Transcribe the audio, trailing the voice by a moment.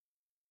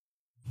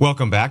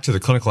Welcome back to the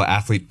Clinical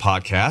Athlete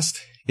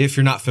Podcast. If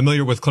you're not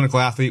familiar with Clinical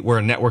Athlete, we're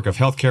a network of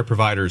healthcare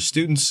providers,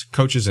 students,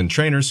 coaches, and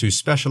trainers who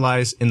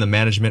specialize in the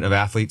management of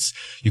athletes.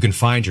 You can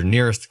find your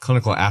nearest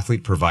clinical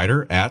athlete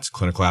provider at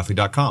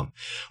clinicalathlete.com.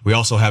 We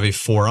also have a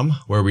forum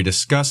where we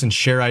discuss and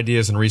share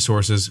ideas and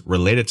resources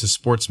related to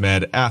sports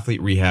med,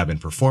 athlete rehab,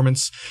 and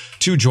performance.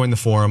 To join the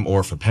forum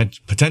or for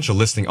potential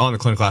listing on the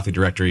Clinical Athlete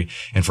Directory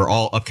and for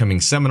all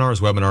upcoming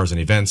seminars, webinars, and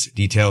events,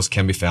 details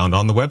can be found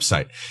on the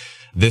website.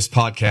 This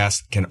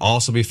podcast can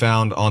also be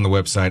found on the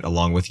website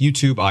along with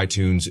YouTube,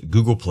 iTunes,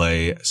 Google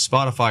Play,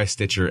 Spotify,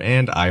 Stitcher,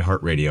 and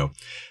iHeartRadio.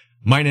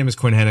 My name is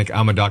Quinn Hennick.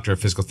 I'm a doctor of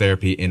physical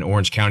therapy in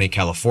Orange County,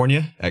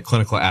 California at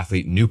Clinical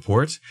Athlete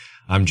Newport.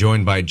 I'm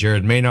joined by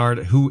Jared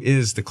Maynard, who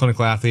is the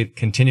Clinical Athlete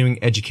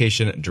Continuing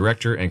Education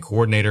Director and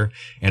Coordinator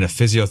and a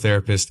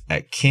physiotherapist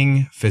at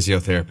King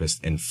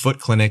Physiotherapist and Foot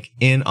Clinic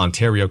in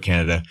Ontario,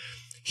 Canada.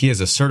 He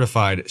is a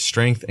certified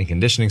strength and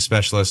conditioning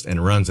specialist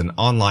and runs an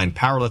online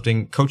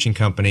powerlifting coaching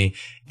company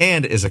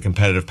and is a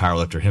competitive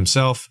powerlifter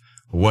himself.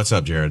 What's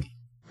up, Jared?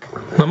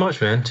 Not much,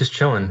 man. Just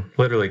chilling,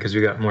 literally, because we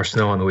got more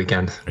snow on the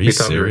weekend. Are you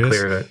serious? We were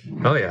clear of it.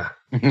 Oh, yeah.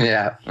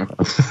 Yeah.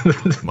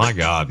 My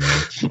God,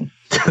 man.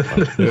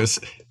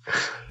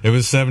 It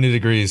was 70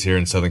 degrees here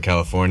in Southern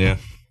California.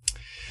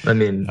 I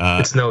mean,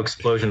 it's no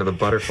explosion of the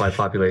butterfly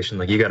population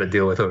like you got to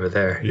deal with over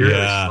there. You're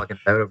really fucking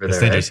out over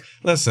there, right?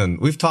 Listen,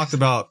 we've talked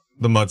about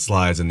the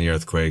mudslides and the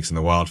earthquakes and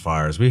the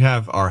wildfires. We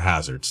have our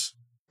hazards.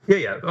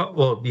 Yeah. Oh,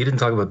 well, you didn't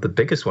talk about the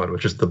biggest one,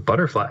 which is the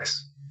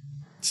butterflies.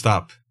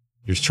 Stop.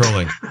 You're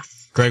trolling.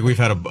 Greg, we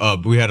had a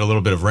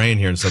little bit of rain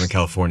here in Southern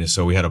California,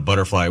 so we had a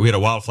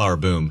wildflower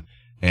boom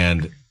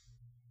and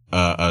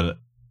an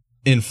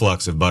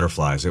influx of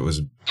butterflies. It was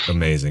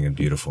amazing and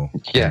beautiful.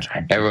 Yeah,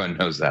 everyone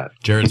knows that.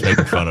 Jared's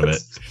making fun of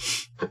it.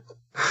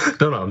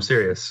 No, I'm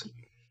serious.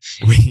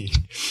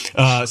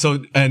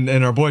 And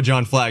our boy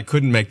John Flagg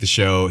couldn't make the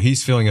show.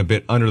 He's feeling a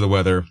bit under the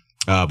weather,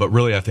 but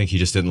really I think he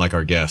just didn't like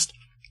our guest.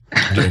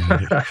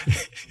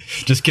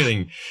 Just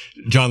kidding.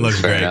 John loves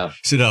you, Greg.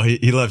 So no,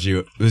 he loves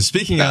you.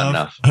 Speaking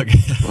of, okay,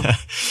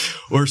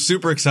 we're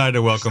super excited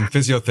to welcome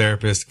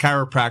physiotherapist,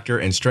 chiropractor,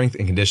 and strength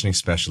and conditioning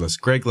specialist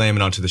Greg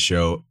Lehman onto the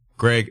show.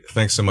 Greg,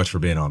 thanks so much for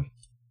being on.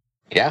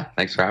 Yeah,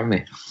 thanks for having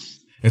me.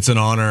 It's an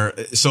honor.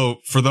 So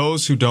for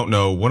those who don't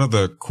know, one of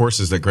the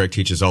courses that Greg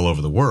teaches all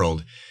over the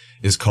world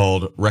is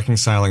called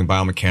Reconciling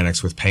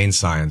Biomechanics with Pain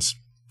Science.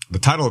 The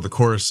title of the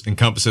course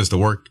encompasses the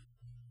work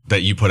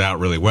that you put out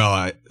really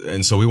well.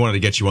 And so we wanted to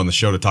get you on the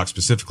show to talk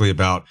specifically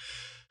about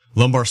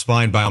lumbar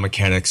spine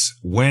biomechanics,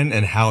 when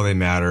and how they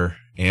matter,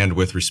 and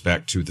with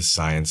respect to the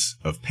science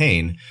of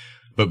pain.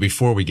 But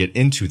before we get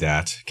into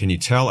that, can you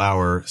tell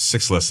our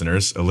 6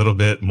 listeners a little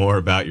bit more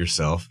about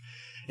yourself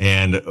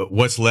and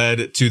what's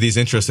led to these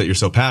interests that you're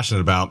so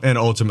passionate about, and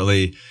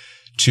ultimately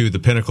to the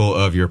pinnacle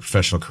of your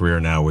professional career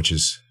now, which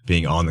is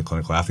being on the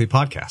Clinical Athlete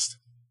Podcast?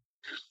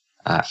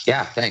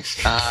 Yeah,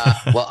 thanks.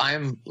 Well,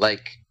 I'm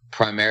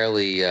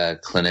primarily a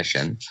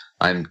clinician.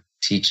 I'm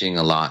teaching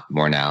a lot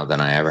more now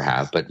than I ever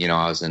have. But,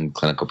 I was in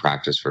clinical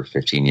practice for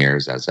 15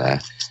 years as a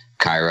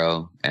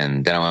chiro,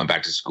 and then I went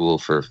back to school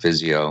for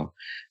physio.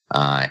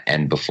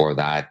 And before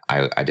that,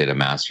 I did a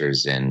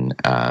master's in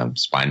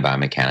spine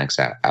biomechanics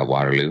at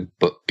Waterloo.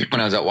 But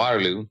when I was at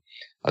Waterloo,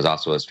 I was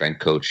also a strength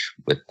coach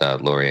with the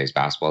Laurier's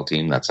basketball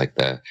team. That's like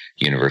the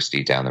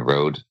university down the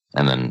road,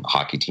 and then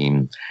hockey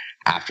team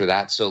after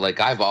that. So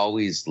I've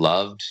always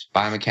loved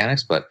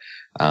biomechanics, but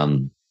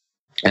and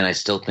I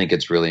still think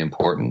it's really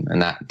important.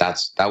 And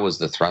that was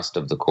the thrust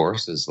of the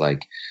course is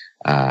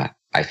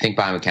I think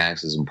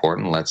biomechanics is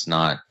important. Let's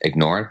not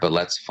ignore it, but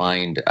let's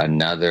find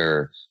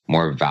another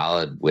more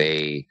valid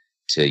way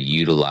to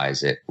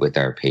utilize it with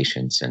our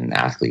patients and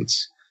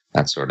athletes.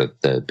 That's sort of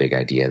the big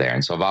idea there.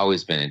 And so I've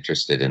always been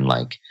interested in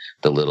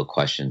the little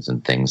questions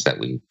and things that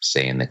we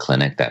say in the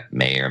clinic that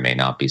may or may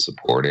not be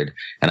supported.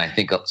 And I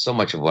think so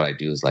much of what I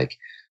do is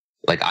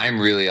I'm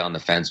really on the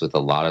fence with a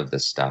lot of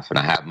this stuff, and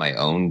I have my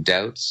own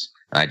doubts,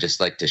 and I just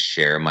like to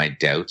share my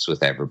doubts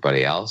with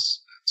everybody else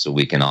so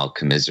we can all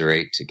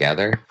commiserate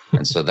together.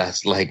 And so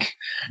that's and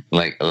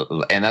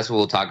that's what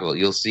we'll talk about.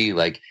 You'll see,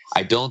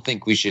 I don't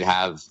think we should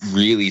have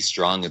really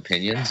strong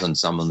opinions on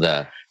some of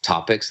the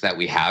topics that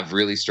we have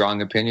really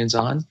strong opinions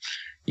on.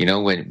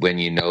 When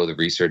you know the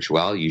research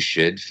well, you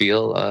should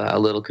feel a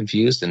little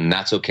confused, and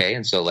that's okay.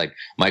 And so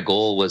my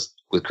goal was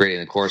with creating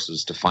the course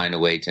was to find a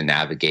way to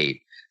navigate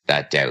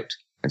that doubt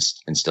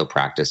and still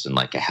practice in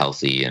a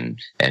healthy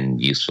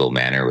and useful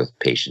manner with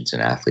patients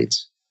and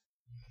athletes.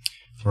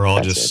 We're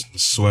all just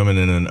swimming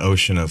in an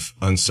ocean of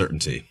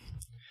uncertainty.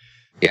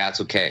 Yeah,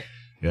 it's okay.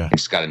 Yeah. You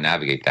just got to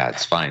navigate that.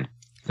 It's fine.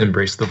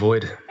 Embrace the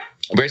void.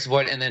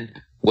 And then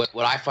what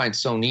I find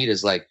so neat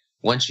is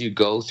once you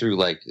go through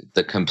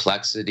the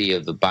complexity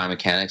of the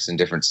biomechanics and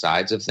different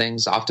sides of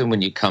things, often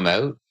when you come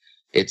out,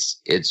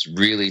 it's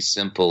really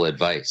simple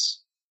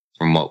advice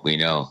from what we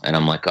know. And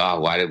I'm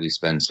why did we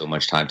spend so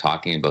much time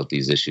talking about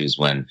these issues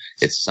when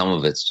some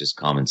of it's just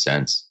common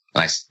sense?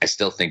 And I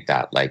still think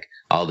that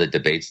all the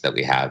debates that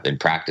we have in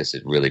practice,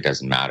 it really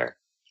doesn't matter.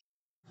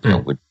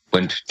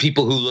 when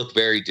people who look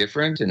very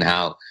different in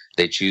how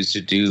they choose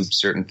to do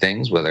certain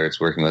things, whether it's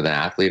working with an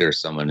athlete or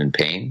someone in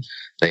pain,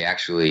 they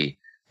actually,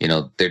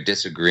 they're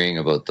disagreeing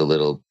about the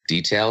little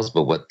details.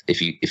 But what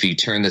if you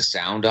turn the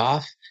sound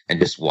off and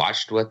just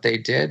watched what they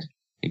did,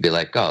 you'd be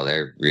like, oh,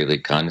 they're really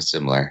kind of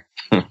similar,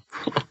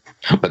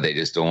 but they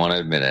just don't want to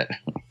admit it.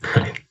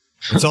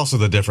 It's also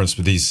the difference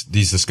with these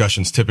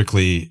discussions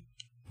typically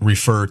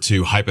refer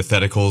to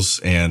hypotheticals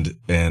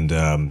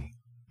and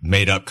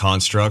made up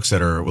constructs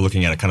that are, we're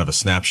looking at a kind of a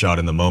snapshot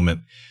in the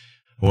moment.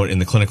 In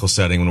the clinical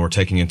setting, when we're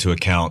taking into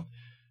account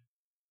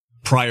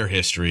prior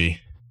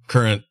history,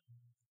 current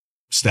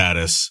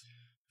status,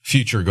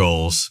 future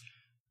goals,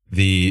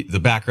 the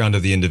background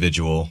of the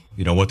individual,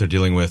 what they're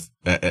dealing with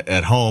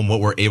at home, what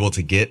we're able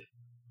to get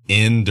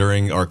in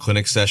during our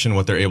clinic session,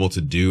 what they're able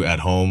to do at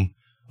home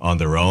on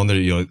their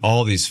own.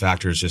 All these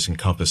factors just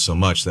encompass so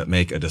much that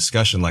make a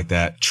discussion like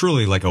that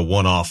truly like a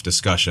one-off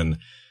discussion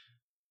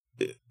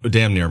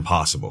damn near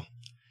impossible.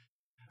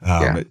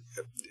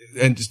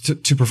 And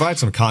to provide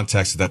some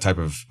context to that type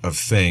of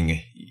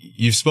thing,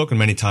 you've spoken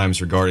many times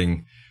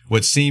regarding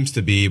what seems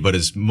to be, but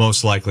is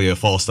most likely a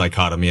false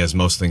dichotomy, as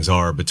most things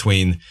are,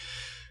 between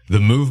the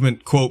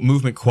movement, quote,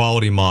 movement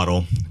quality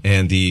model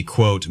and the,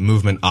 quote,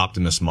 movement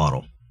optimist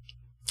model.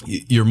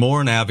 You're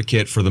more an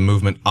advocate for the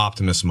movement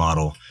optimist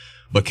model,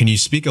 but can you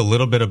speak a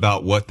little bit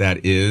about what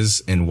that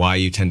is and why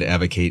you tend to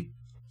advocate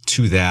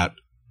to that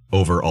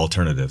over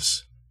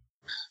alternatives?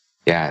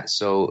 Yeah,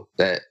 so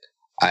that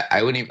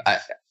I wouldn't even...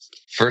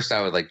 First,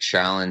 I would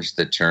challenge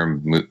the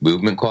term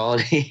movement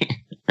quality.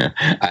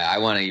 I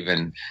want to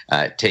even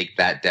take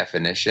that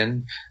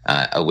definition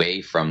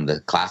away from the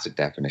classic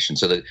definition.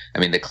 So,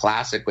 the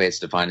classic way it's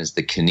defined is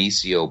the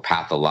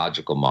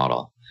kinesiopathological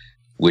model,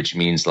 which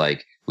means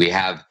we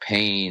have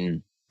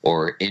pain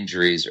or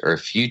injuries or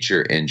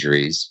future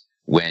injuries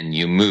when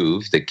you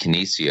move, the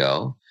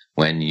kinesio,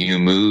 when you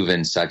move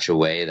in such a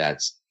way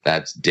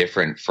that's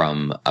different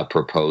from a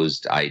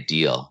proposed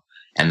ideal.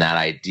 And that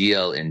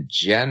ideal in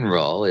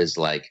general is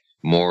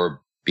more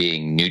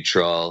being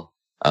neutral,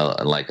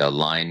 like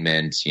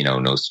alignment,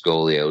 no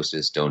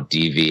scoliosis, don't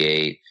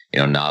deviate,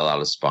 not a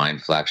lot of spine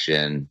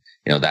flexion,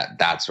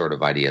 that sort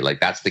of idea.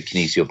 That's the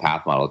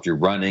kinesiopath model. If you're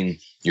running,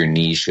 your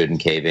knees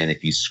shouldn't cave in.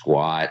 If you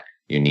squat,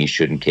 your knees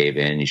shouldn't cave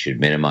in. You should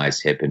minimize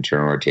hip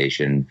internal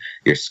rotation.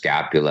 Your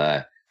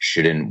scapula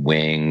shouldn't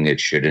wing, it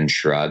shouldn't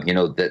shrug.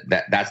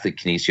 That's the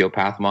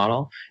kinesiopath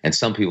model. And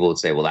some people would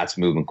say, well, that's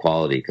movement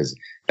quality because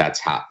that's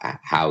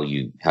how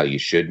you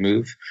should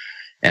move.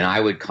 And I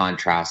would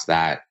contrast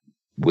that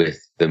with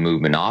the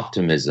movement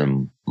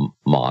optimism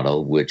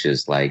model, which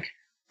is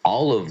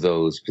all of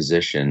those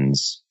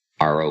positions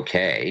are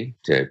okay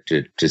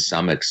to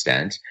some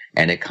extent,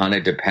 and it kind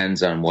of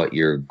depends on what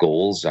your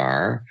goals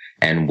are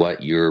and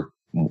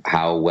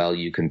how well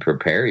you can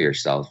prepare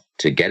yourself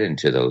to get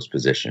into those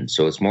positions.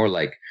 So it's more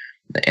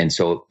and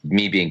so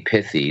me being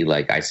pithy,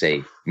 I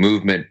say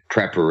movement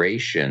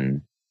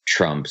preparation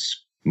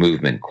trumps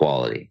movement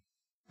quality,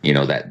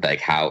 that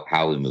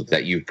how we move,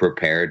 that you've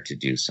prepared to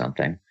do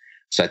something.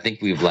 So I think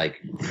we've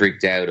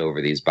freaked out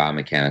over these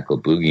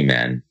biomechanical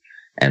boogeymen,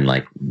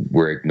 and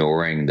we're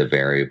ignoring the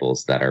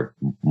variables that are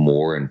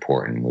more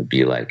important. Would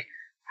be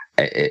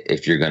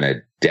if you're going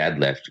to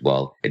deadlift,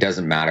 well, it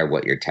doesn't matter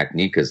what your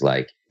technique is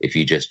if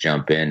you just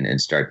jump in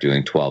and start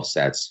doing 12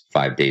 sets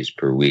 5 days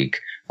per week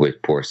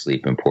with poor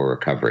sleep and poor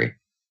recovery.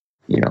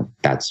 No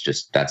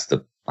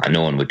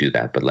one would do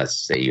that, but let's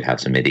say you have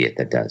some idiot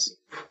that does.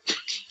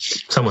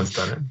 Someone's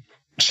done it.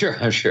 Sure,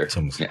 I'm sure.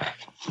 Yeah.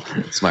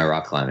 It's my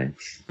rock climbing.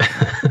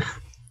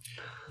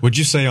 Would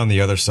you say on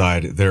the other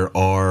side, there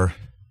are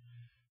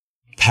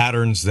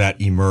patterns that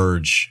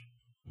emerge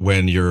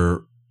when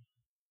you're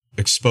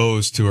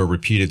exposed to a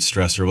repeated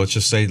stressor? Let's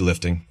just say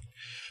lifting.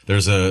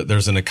 There's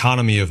an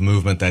economy of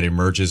movement that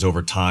emerges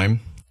over time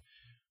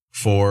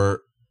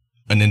for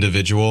an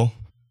individual,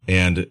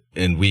 and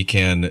we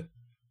can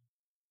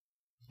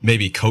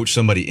maybe coach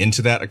somebody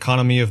into that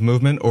economy of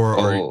movement,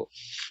 or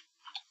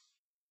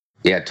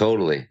yeah,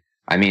 totally.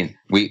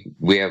 We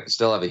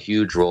still have a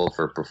huge role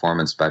for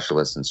performance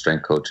specialists and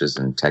strength coaches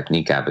and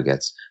technique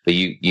advocates. But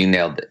you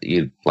nailed it.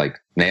 You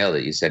nailed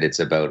it. You said it's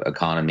about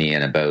economy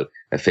and about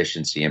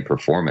efficiency and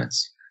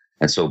performance.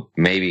 And so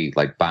maybe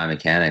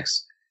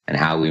biomechanics and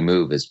how we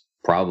move is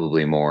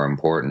probably more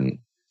important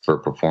for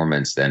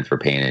performance than for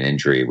pain and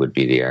injury would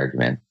be the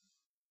argument,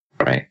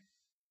 right?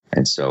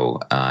 And so,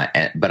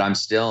 but I'm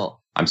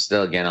still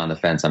again on the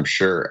fence. I'm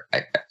sure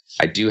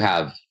I do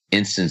have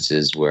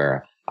instances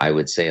where I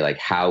would say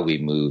how we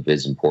move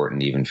is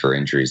important even for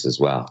injuries as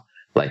well.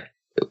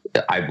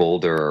 I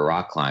boulder or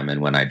rock climb,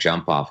 and when I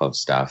jump off of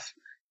stuff,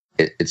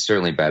 it's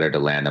certainly better to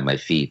land on my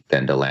feet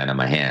than to land on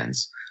my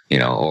hands,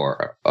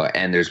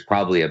 and there's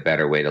probably a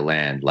better way to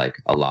land,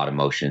 a lot of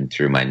motion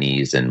through my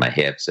knees and my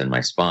hips and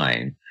my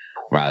spine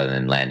rather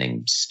than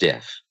landing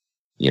stiff,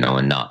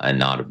 and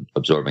not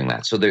absorbing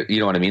that. So there,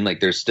 you know what I mean?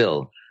 There's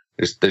still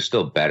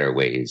better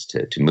ways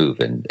to move,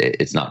 and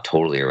it's not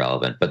totally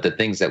irrelevant. But the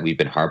things that we've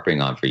been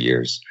harping on for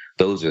years,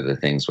 those are the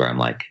things where I'm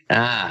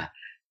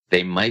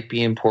they might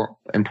be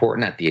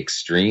important at the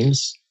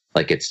extremes.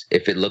 Like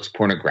if it looks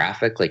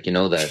pornographic, like,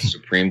 the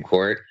Supreme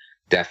Court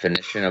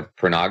definition of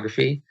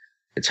pornography,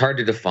 it's hard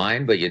to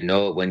define, but you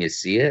know it when you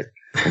see it.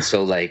 And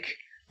so like,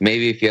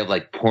 maybe if you have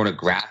like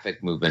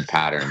pornographic movement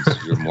patterns,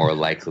 you're more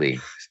likely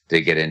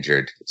to get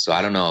injured. So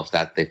I don't know if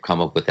they've come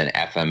up with an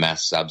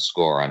FMS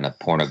subscore on the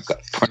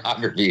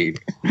pornography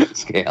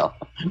scale.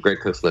 Greg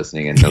Cook's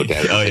listening and no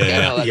doubt. Oh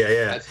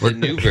yeah. That's the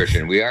new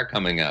version. We are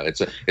coming out. It's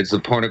the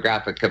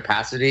pornographic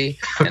capacity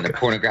and the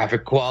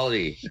pornographic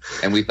quality.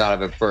 And we thought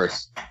of it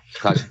first.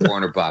 Cost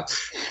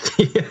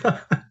 $400. Yeah.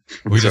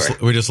 We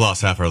just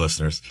lost half our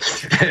listeners.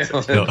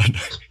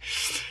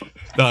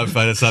 No,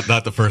 but it's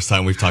not the first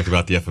time we've talked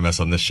about the FMS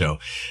on this show.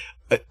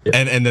 Yeah.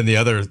 And then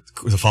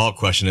the follow-up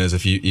question is,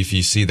 if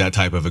you see that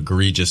type of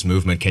egregious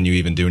movement, can you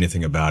even do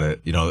anything about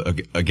it?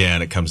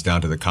 Again, it comes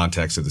down to the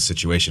context of the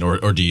situation,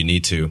 or do you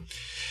need to?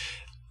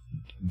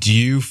 Do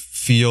you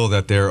feel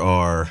that there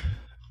are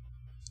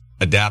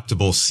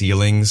adaptable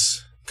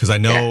ceilings? Because I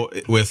know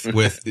with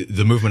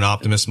the movement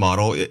optimist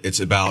model, it's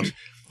about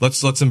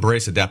let's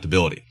embrace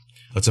adaptability.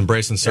 Let's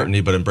embrace uncertainty,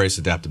 but embrace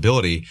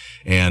adaptability.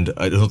 And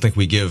I don't think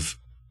we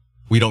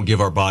don't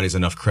give our bodies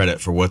enough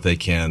credit for what they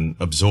can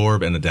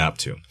absorb and adapt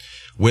to.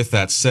 With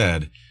that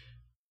said,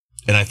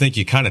 and I think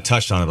you kind of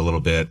touched on it a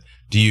little bit,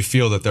 do you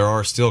feel that there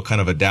are still kind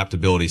of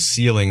adaptability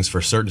ceilings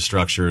for certain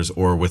structures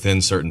or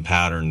within certain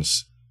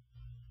patterns?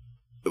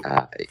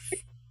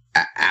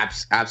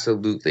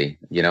 Absolutely.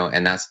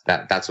 And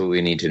that's what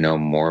we need to know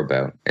more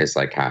about, is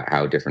like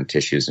how different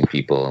tissues and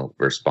people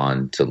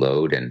respond to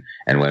load, and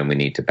when we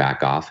need to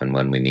back off and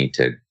when we need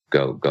to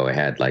go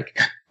ahead. Like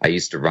I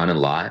used to run a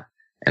lot,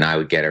 and I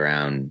would get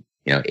around,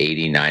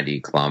 80,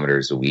 90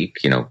 kilometers a week,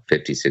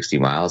 50, 60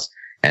 miles.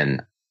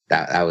 And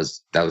that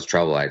was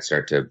trouble. I'd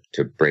start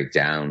to break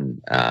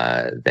down,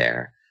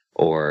 there.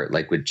 Or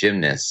like with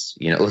gymnasts,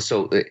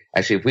 so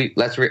actually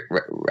let's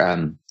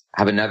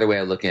have another way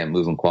of looking at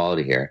movement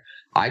quality here.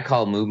 I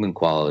call movement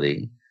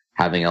quality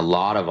having a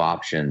lot of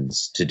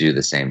options to do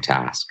the same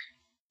task.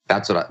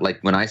 That's what like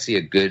when I see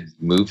a good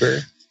mover.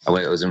 I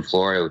was in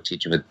Florida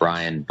teaching with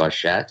Brian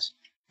Bushett,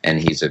 and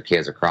he has a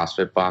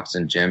CrossFit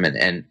boxing gym,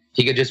 and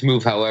he could just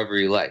move however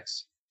he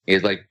likes. He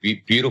has like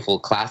beautiful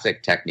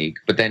classic technique,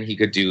 but then he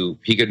could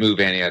move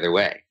any other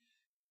way.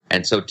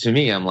 And so to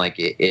me, I'm like,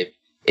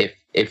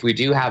 if we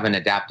do have an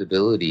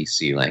adaptability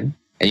ceiling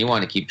and you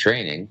want to keep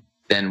training,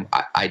 then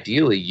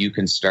ideally you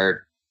can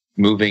start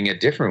moving a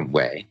different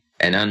way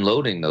and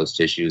unloading those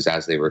tissues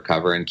as they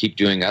recover and keep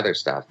doing other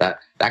stuff.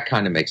 That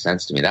kind of makes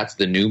sense to me. That's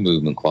the new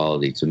movement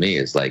quality to me,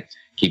 is like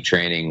keep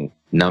training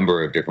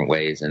number of different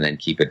ways and then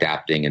keep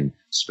adapting and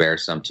spare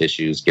some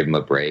tissues, give them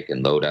a break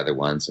and load other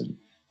ones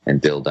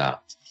and build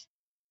up.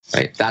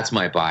 Right. That's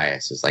my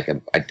bias. Is like,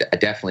 I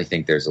definitely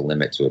think there's a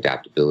limit to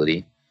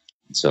adaptability.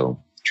 So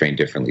train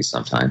differently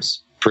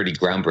sometimes. Pretty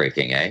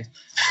groundbreaking, eh?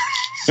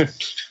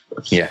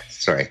 Yeah.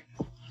 Sorry.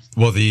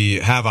 Well, the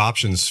have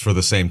options for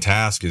the same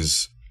task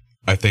is,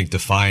 I think,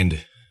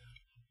 defined.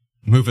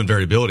 Movement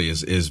variability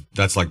is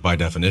that's like by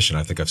definition.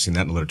 I think I've seen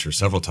that in the literature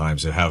several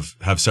times. To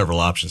have several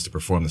options to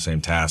perform the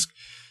same task,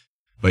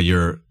 but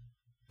and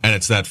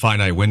it's that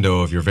finite window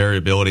of your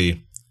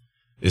variability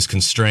is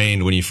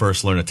constrained when you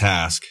first learn a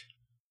task,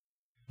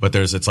 but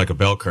it's like a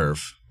bell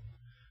curve.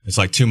 It's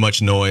like too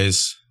much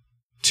noise,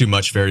 too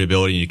much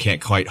variability, and you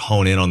can't quite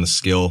hone in on the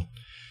skill.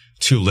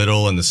 Too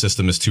little and the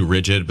system is too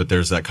rigid, but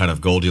there's that kind of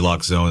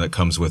Goldilocks zone that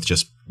comes with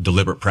just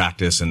deliberate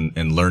practice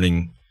and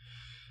learning,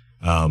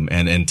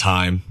 and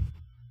time.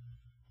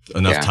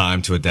 Enough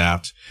time to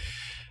adapt.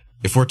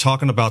 If we're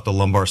talking about the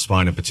lumbar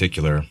spine in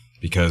particular,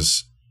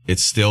 because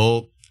it's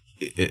still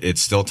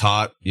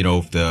taught,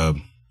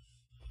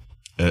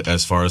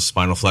 as far as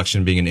spinal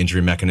flexion being an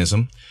injury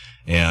mechanism,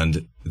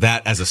 and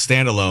that as a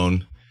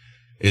standalone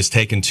is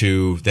taken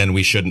to, then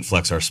we shouldn't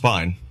flex our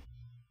spine.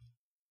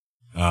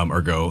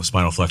 Ergo,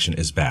 spinal flexion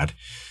is bad.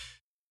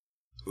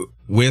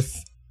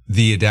 With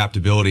the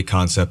adaptability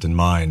concept in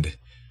mind,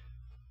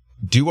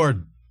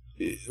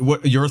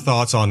 what your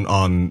thoughts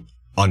on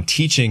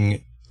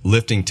teaching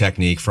lifting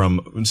technique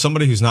from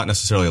somebody who's not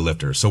necessarily a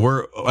lifter?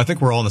 So I think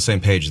we're all on the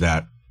same page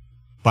that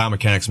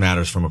biomechanics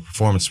matters from a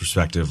performance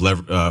perspective,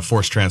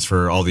 force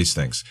transfer, all these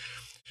things.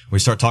 We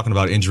start talking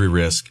about injury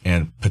risk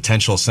and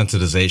potential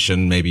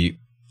sensitization, maybe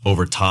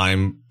over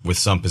time with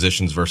some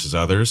positions versus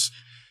others.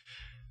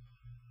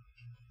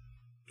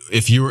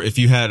 If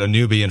you had a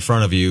newbie in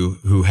front of you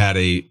who had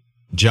a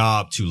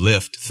job to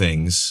lift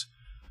things,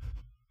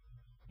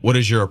 what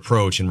is your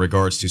approach in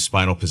regards to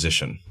spinal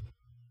position?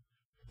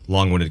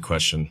 Long-winded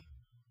question.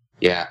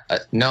 Yeah.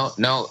 No.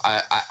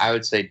 I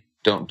would say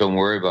don't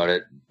worry about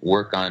it.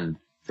 Work on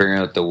figuring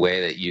out the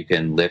way that you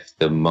can lift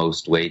the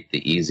most weight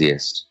the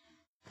easiest.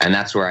 And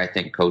that's where I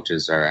think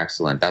coaches are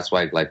excellent. That's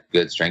why I like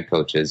good strength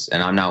coaches,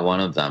 and I'm not one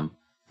of them.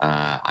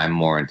 I'm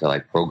more into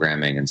like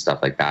programming and stuff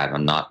like that.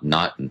 I'm not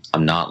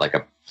like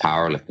a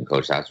powerlifting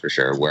coach, that's for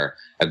sure, where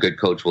a good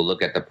coach will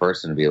look at the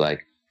person and be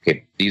like,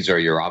 okay, these are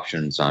your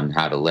options on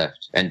how to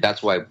lift. And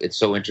that's why it's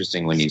so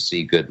interesting when you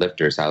see good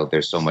lifters, how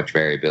there's so much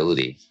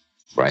variability.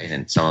 right?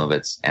 And some of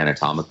it's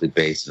anatomically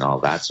based and all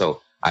that.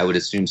 So I would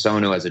assume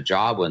someone who has a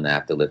job when they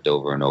have to lift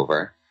over and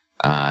over,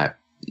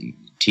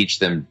 teach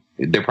them,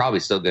 they're probably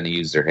still going to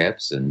use their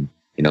hips and,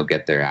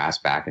 get their ass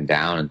back and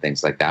down and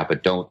things like that.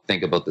 But don't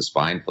think about the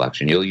spine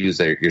flexion. You'll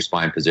use your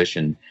spine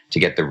position to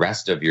get the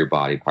rest of your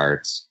body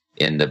parts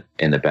in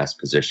the best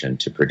position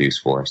to produce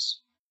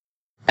force.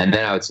 And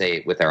then I would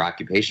say with our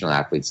occupational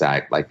athletes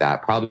like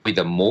that, probably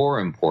the more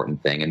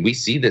important thing, and we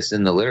see this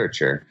in the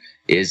literature,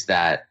 is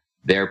that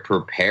they're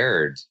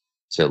prepared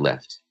to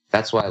lift.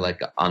 That's why,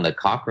 like on the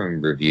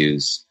Cochrane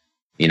reviews,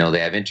 they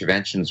have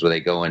interventions where they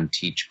go and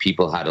teach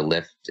people how to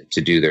lift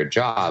to do their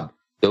job.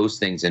 Those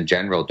things in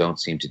general don't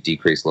seem to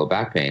decrease low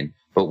back pain.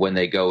 But when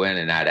they go in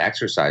and add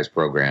exercise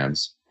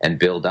programs and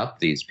build up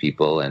these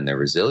people and their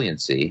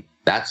resiliency,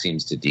 that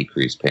seems to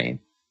decrease pain.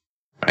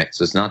 Right?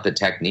 So it's not the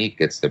technique,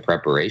 it's the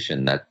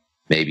preparation that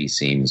maybe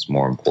seems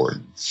more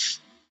important.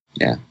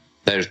 Yeah.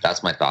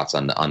 That's my thoughts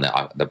on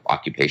the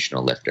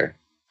occupational lifter.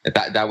 If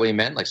that what you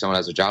meant? Like someone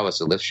has a job, has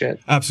to lift shit?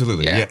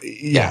 Absolutely.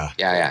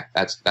 Yeah.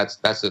 That's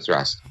the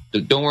thrust.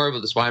 Don't worry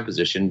about the spine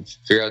position.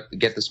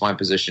 Get the spine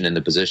position in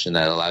the position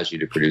that allows you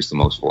to produce the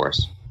most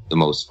force, the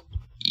most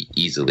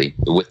easily,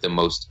 with the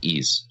most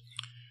ease.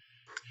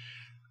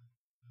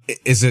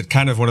 Is it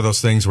kind of one of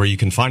those things where you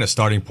can find a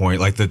starting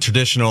point, like the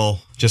traditional,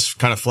 just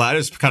kind of flat,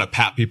 just kind of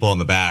pat people on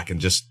the back and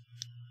just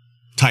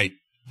tight,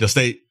 just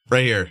stay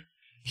right here,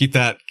 keep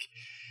that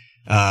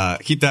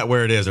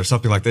where it is, or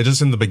something like that,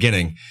 just in the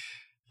beginning.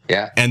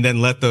 Yeah. And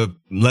then let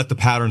the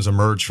patterns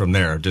emerge from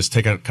there. Just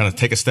take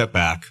a step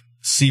back,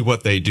 see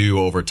what they do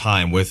over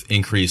time with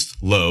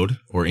increased load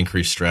or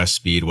increased stress,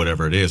 speed,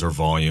 whatever it is, or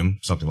volume,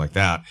 something like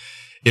that.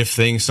 If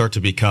things start to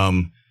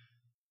become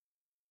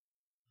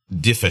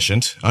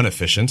inefficient,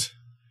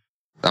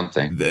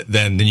 something,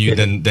 then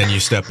you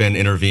step in,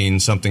 intervene,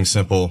 something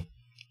simple,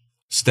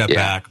 step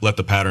back, let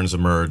the patterns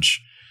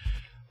emerge.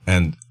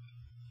 And,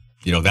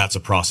 that's a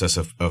process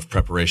of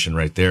preparation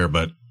right there.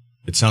 But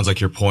it sounds like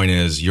your point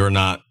is you're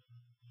not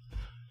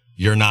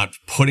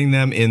putting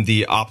them in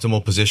the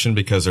optimal position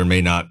because there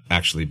may not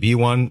actually be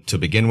one to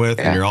begin with.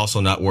 Yeah. And you're also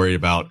not worried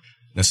about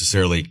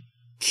necessarily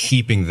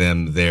keeping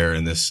them there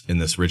in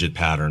this rigid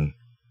pattern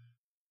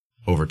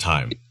over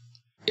time.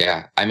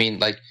 Yeah. I mean,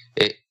 like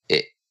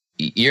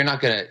you're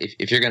not going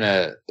to, if you're going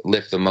to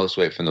lift the most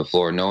weight from the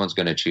floor, no one's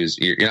going to choose,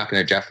 you're not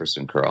going to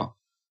Jefferson curl,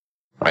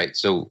 right?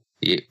 So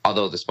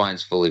although the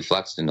spine's fully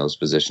flexed in those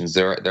positions,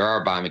 there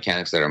are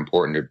biomechanics that are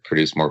important to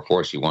produce more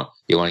force. You want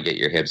to get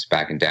your hips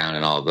back and down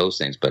and all of those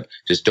things, but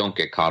just don't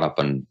get caught up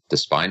on the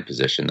spine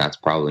position. That's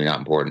probably not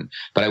important.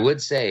 But I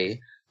would say,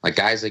 like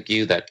guys like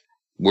you that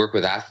work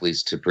with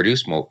athletes to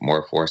produce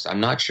more force, I'm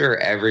not sure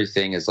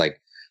everything is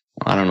like,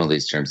 I don't know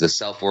these terms, the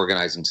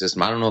self-organizing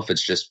system. I don't know if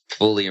it's just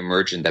fully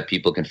emergent that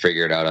people can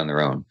figure it out on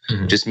their own.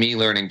 Mm-hmm. Just me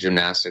learning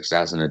gymnastics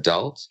as an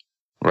adult,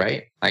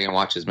 right? I can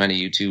watch as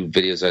many YouTube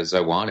videos as I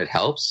want. It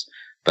helps.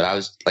 But I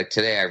was like,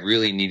 today I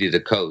really needed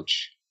a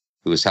coach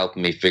who was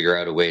helping me figure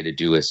out a way to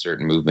do a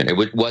certain movement.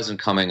 It wasn't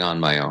coming on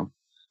my own,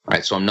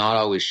 right? So I'm not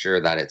always sure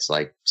that it's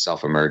like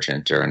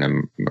self-emergent or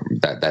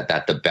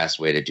that the best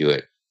way to do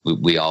it.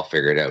 We all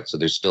figure it out. So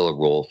there's still a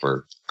role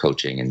for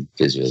coaching and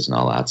physios and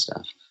all that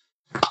stuff.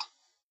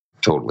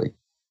 Totally.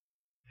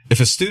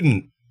 If a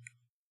student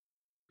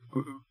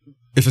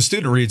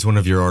reads one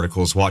of your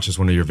articles, watches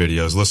one of your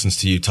videos, listens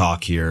to you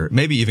talk here,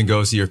 maybe even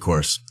goes to your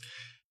course,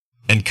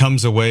 and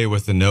comes away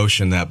with the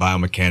notion that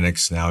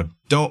biomechanics now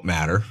don't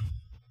matter,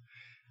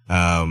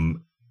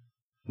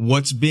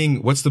 what's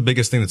the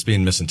biggest thing that's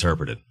being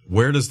misinterpreted?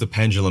 Where does the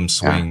pendulum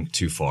swing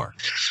too far?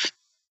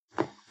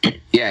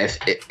 Yeah,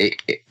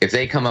 if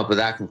they come up with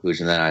that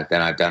conclusion, then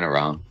I've done it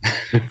wrong.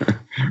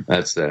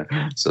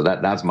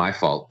 That's my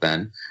fault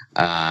then.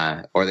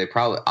 Or they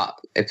probably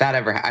if that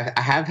ever I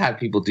have had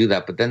people do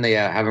that, but then they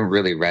haven't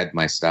really read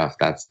my stuff.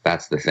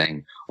 That's the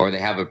thing. Or they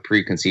have a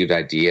preconceived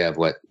idea of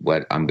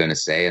what I'm going to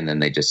say, and then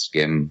they just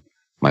skim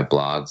my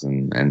blogs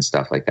and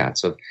stuff like that.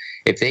 So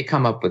if they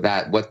come up with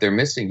that, what they're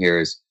missing here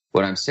is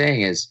what I'm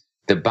saying is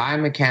the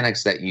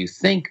biomechanics that you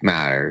think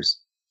matters.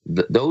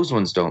 Those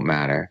ones don't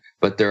matter,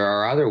 but there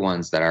are other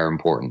ones that are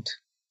important.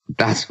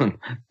 That's what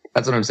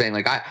I'm saying.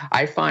 Like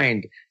I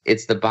find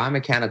it's the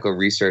biomechanical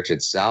research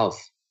itself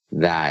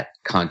that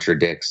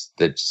contradicts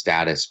the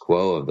status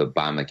quo of the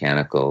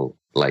biomechanical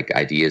like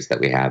ideas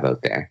that we have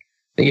out there.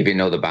 I think if you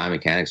know the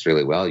biomechanics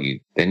really well,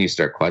 then you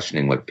start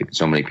questioning what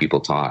so many people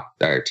taught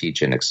or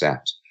teach and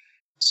accept.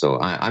 So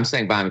I'm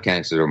saying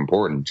biomechanics are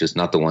important, just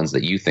not the ones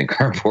that you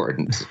think are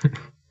important.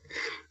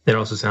 It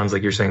also sounds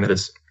like you're saying that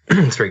it's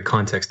very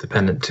context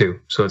dependent too.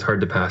 So it's hard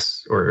to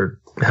pass or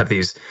have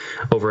these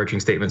overarching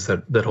statements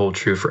that hold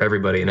true for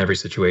everybody in every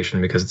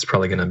situation, because it's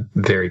probably going to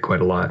vary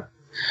quite a lot.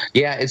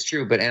 Yeah, it's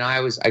true. And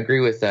I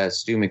agree with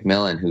Stu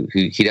McMillan, who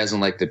he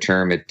doesn't like the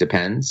term "it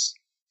depends."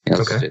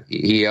 Okay.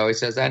 He always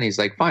says that, and he's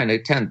like, "Fine,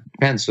 it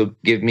depends." So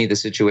give me the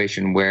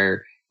situation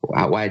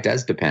why it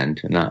does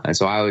depend. And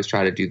so I always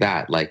try to do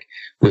that. Like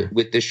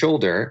with the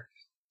shoulder,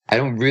 I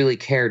don't really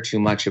care too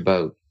much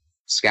about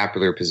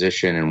scapular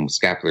position and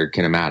scapular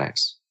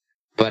kinematics.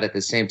 But at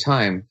the same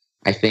time,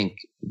 I think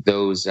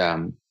those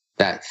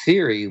that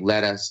theory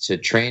led us to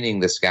training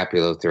the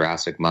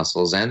scapulothoracic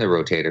muscles and the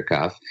rotator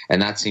cuff,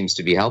 and that seems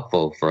to be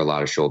helpful for a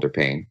lot of shoulder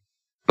pain,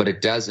 but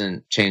it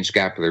doesn't change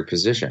scapular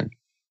position.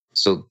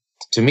 So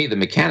to me, the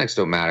mechanics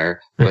don't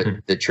matter, but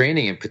the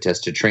training impetus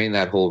to train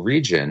that whole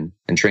region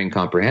and train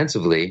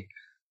comprehensively,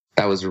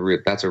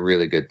 that's a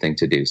really good thing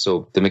to do.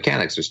 So the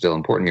mechanics are still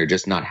important here,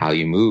 just not how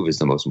you move is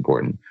the most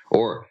important.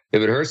 Or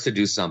if it hurts to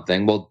do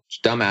something, well,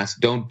 dumbass,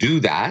 don't do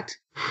that.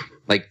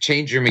 Like,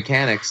 change your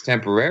mechanics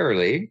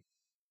temporarily.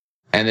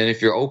 And then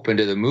if you're open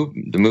to the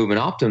movement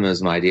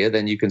optimism idea,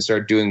 then you can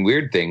start doing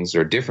weird things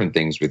or different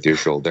things with your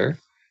shoulder.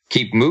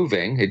 Keep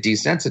moving, it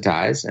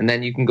desensitizes, and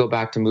then you can go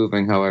back to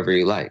moving however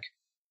you like.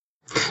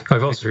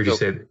 I've also heard you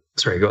say,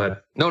 sorry, go ahead.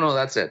 No,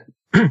 that's it.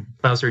 I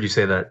also heard you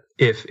say that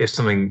if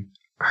something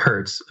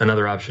hurts,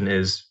 another option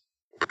is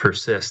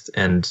persist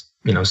and,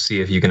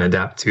 see if you can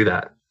adapt to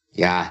that.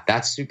 Yeah,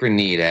 that's super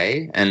neat,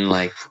 eh? And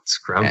like, it's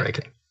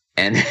groundbreaking.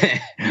 And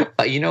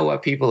you know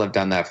what? People have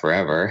done that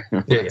forever.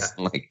 Yeah.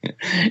 Like,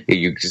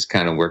 you just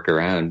kind of work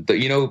around. But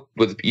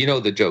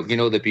the joke.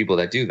 The people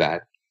that do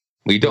that.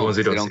 We don't.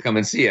 They don't come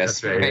and see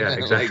us. That's right. Yeah,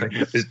 exactly.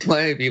 Like, there's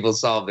plenty of people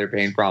solve their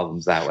pain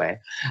problems that way.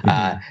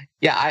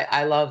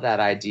 I love that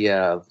idea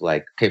of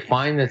like, okay,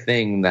 find the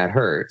thing that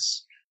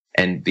hurts,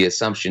 and the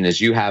assumption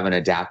is you haven't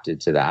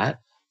adapted to that.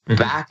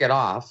 Back it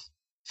off.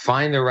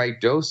 Find the right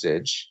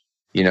dosage.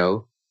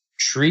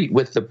 Treat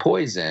with the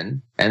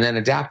poison, and then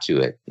adapt to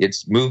it.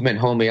 It's movement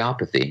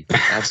homeopathy.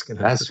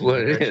 That's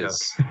what it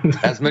is.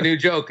 That's my new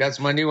joke.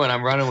 That's my new one.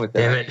 I'm running with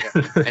it.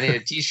 I need a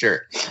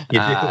T-shirt.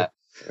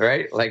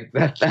 Right? Like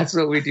that's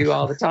what we do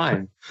all the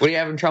time. What are you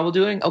having trouble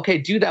doing? Okay,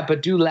 do that,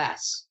 but do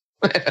less.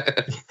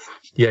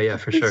 Yeah,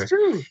 for sure. It's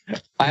true.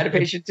 I had a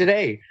patient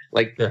today.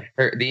 Like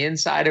the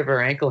inside of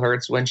her ankle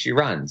hurts when she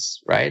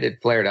runs, right? It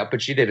flared up,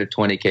 but she did a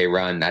 20K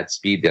run at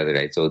speed the other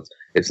day. So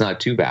it's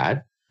not too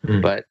bad.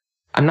 But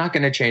I'm not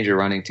going to change her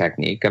running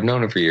technique. I've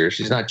known her for years.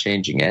 She's not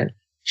changing it.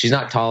 She's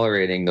not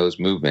tolerating those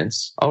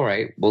movements. All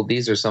right. Well,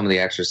 these are some of the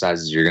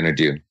exercises you're going to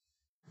do.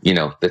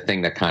 The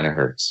thing that kind of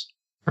hurts.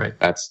 Right.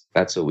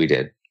 That's what we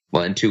did.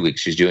 Well, in 2 weeks,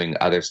 she's doing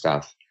other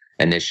stuff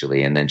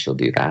initially, and then she'll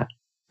do that.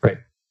 Right.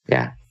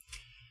 Yeah.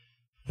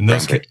 In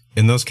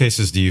those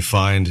cases, do you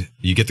find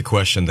you get the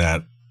question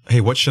that,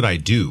 hey, what should I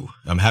do?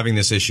 I'm having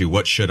this issue.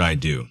 What should I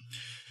do?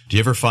 Do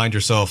you ever find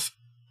yourself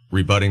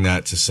rebutting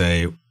that to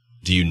say,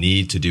 do you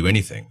need to do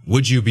anything?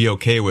 Would you be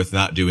okay with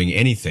not doing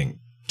anything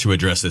to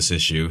address this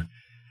issue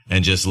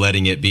and just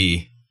letting it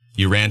be?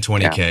 You ran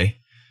 20K.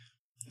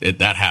 Yeah.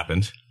 That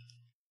happened.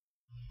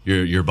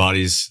 Your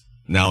body's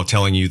now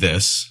telling you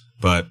this,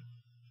 but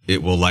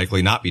it will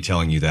likely not be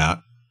telling you that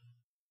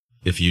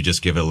if you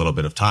just give it a little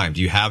bit of time.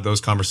 Do you have those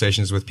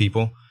conversations with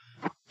people?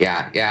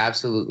 Yeah,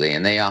 absolutely.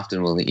 And they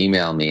often will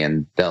email me,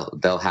 and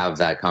they'll have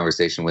that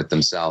conversation with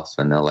themselves,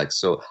 and they'll like,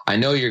 so I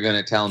know you're going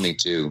to tell me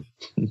to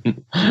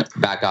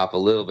back off a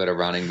little bit of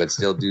running, but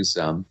still do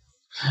some.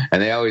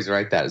 And they always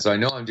write that. So I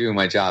know I'm doing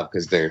my job,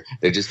 because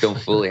they just don't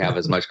fully have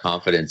as much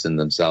confidence in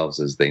themselves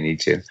as they need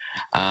to.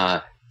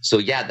 So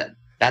yeah,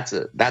 that's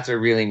a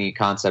really neat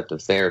concept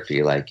of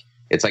therapy. Like,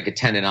 it's like a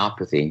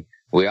tendinopathy.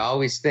 We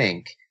always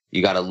think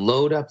you got to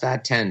load up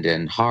that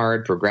tendon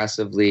hard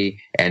progressively,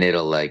 and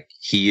it'll like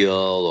heal,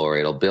 or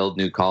it'll build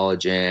new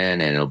collagen,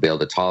 and it'll be able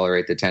to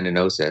tolerate the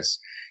tendinosis.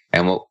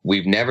 And what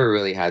we've never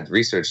really had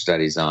research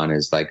studies on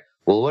is like,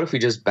 well, what if we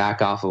just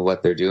back off of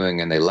what they're doing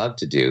and they love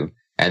to do,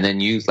 and then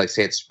use, like,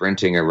 say it's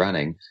sprinting or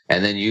running,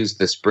 and then use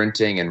the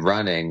sprinting and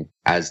running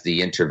as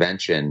the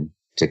intervention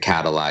to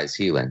catalyze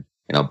healing.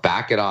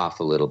 Back it off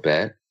a little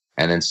bit,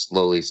 and then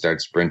slowly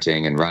start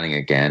sprinting and running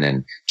again,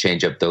 and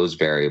change up those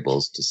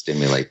variables to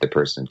stimulate the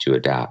person to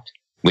adapt.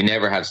 We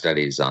never have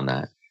studies on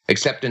that,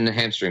 except in the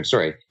hamstring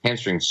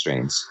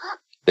strains.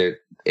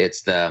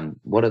 It's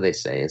what do they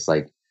say? It's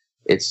like,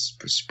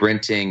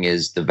 sprinting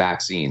is the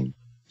vaccine,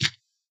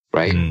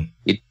 right?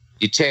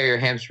 You tear your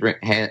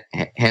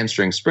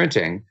hamstring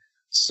sprinting,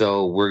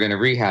 so we're going to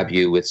rehab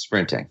you with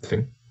sprinting,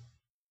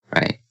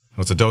 right?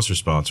 Well, it's a dose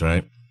response,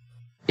 right?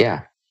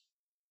 Yeah.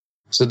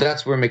 So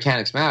that's where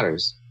mechanics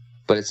matters.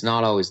 But it's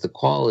not always the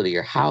quality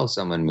or how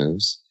someone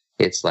moves.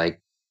 It's like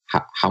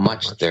how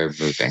much they're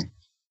moving.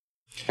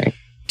 Okay.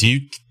 Do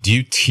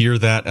you tier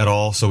that at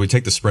all? So we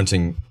take the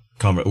sprinting.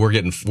 We're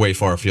getting way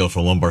far afield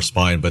from lumbar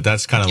spine, but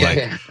that's kind of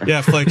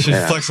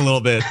flex a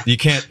little bit.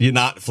 You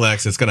not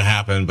flex. It's going to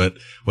happen, but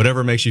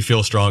whatever makes you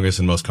feel strongest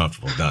and most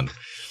comfortable, done.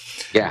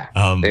 Yeah.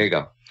 There you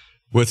go.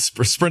 With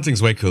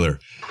sprinting's way cooler.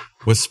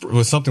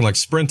 With something like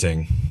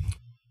sprinting,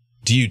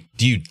 do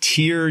you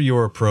tier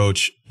your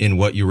approach in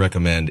what you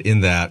recommend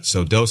in that?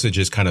 So dosage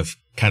is kind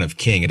of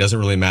king. It doesn't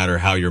really matter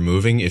how you're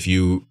moving. If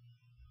you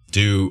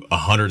do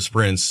 100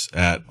 sprints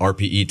at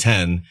RPE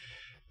 10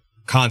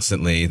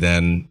 constantly,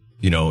 then,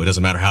 it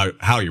doesn't matter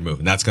how you're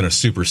moving. That's going to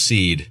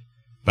supersede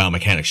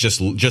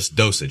biomechanics. Just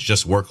dosage,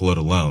 just workload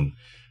alone.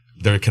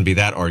 There can be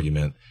that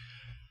argument.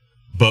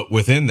 But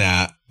within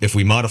that, if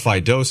we modify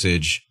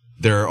dosage,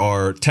 there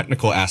are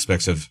technical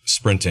aspects of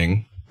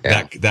sprinting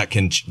that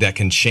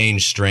can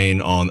change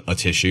strain on a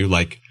tissue,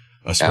 like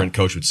a sprint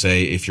coach would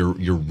say, if you're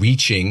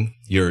reaching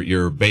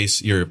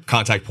your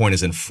contact point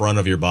is in front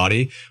of your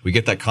body, we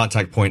get that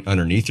contact point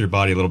underneath your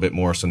body a little bit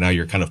more. So now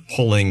you're kind of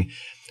pulling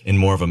in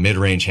more of a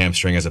mid-range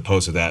hamstring as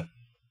opposed to that,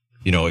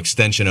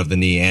 extension of the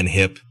knee and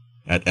hip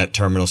at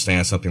terminal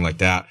stance, something like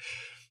that.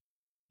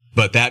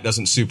 But that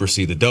doesn't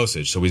supersede the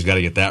dosage. So we've got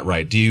to get that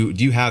right. Do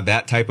you have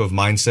that type of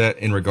mindset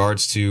in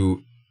regards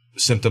to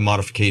symptom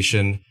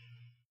modification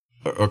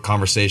or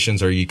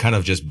conversations? Or are you kind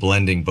of just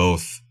blending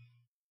both?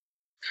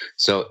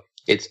 So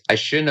I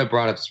shouldn't have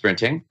brought up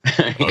sprinting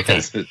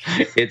because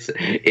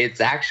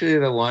it's actually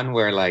the one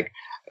where like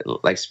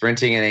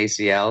sprinting and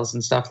ACLs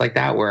and stuff like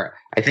that, where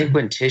I think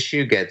when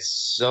tissue gets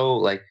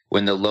so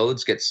when the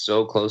loads get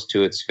so close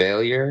to its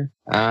failure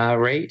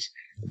rate,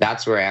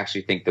 that's where I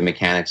actually think the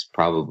mechanics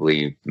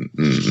probably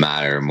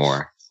matter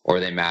more,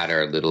 or they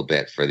matter a little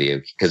bit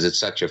because it's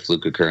such a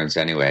fluke occurrence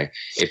anyway.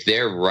 If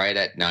they're right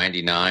at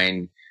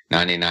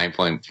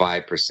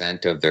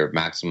 99.5% of their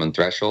maximum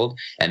threshold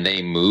and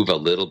they move a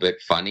little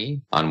bit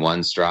funny on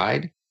one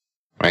stride,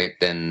 right,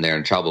 then they're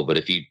in trouble. But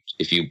if you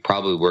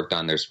probably worked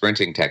on their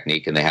sprinting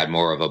technique and they had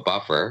more of a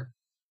buffer,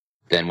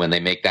 then when they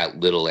make that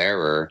little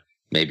error,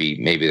 maybe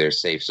they're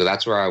safe. So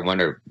that's where I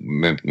wonder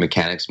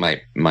mechanics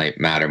might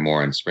matter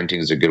more, and sprinting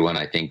is a good one.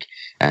 I think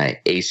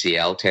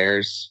ACL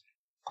tears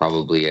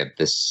probably have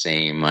the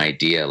same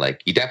idea.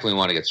 Like, you definitely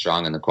want to get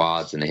strong in the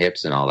quads and the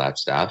hips and all that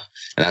stuff.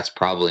 And that's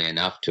probably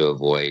enough to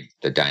avoid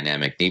the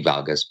dynamic knee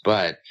valgus.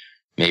 But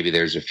maybe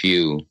there's a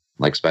few,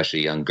 like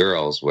especially young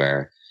girls,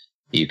 where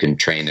you can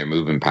train their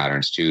movement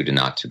patterns too to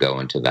not to go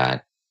into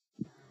that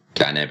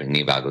dynamic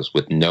knee valgus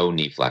with no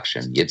knee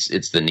flexion.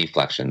 It's the knee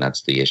flexion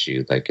that's the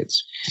issue. Like,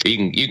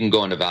 you can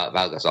go into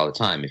valgus all the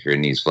time if your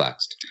knee's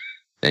flexed,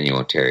 then you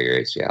won't tear your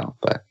ACL.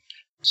 But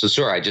so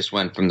sorry, I just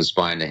went from the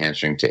spine to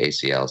hamstring to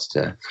ACLs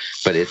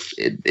but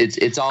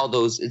it's all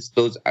those. It's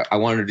those. I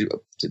wanted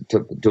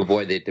to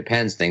avoid the it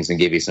depends things and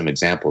give you some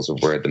examples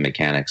of where the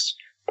mechanics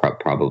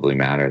probably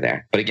matter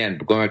there. But again,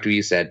 going back to what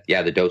you said,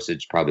 yeah, the dosage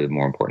is probably the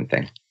more important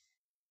thing.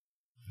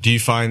 Do you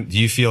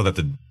feel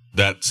that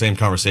that same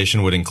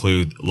conversation would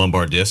include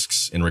lumbar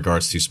discs in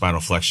regards to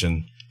spinal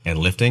flexion and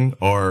lifting,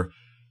 or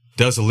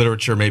does the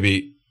literature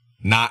maybe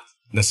not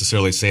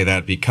necessarily say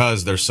that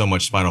because there's so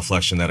much spinal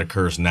flexion that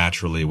occurs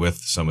naturally with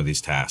some of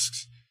these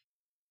tasks?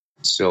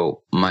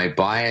 So my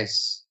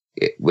bias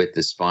with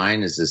the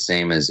spine is the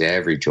same as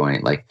every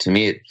joint. Like, to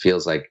me, it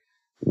feels like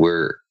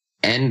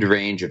end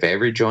range of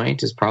every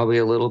joint is probably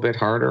a little bit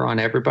harder on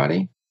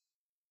everybody,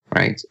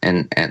 right?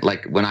 And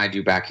like when I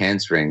do back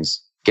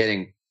handsprings,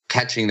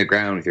 catching the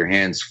ground with your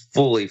hands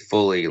fully,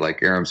 like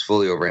your arms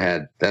fully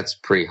overhead, that's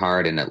pretty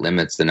hard, and it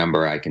limits the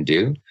number I can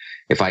do.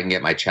 If I can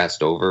get my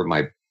chest over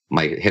my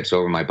hips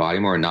over my body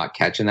more and not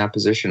catch in that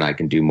position, I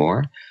can do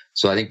more.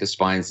 So I think the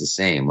spine's the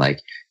same.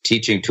 Like,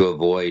 teaching to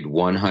avoid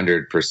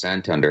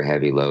 100% under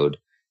heavy load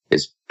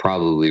is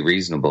probably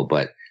reasonable.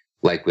 But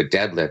like with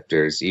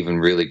deadlifters, even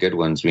really good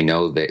ones, we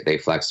know that they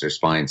flex their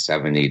spine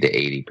 70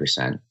 to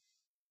 80%,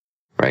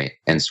 right?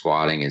 And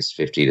squatting is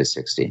 50 to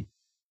 60.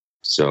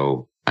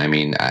 So, I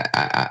mean,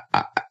 I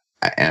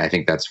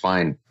think that's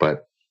fine,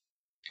 but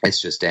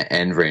it's just an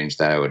end range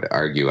that I would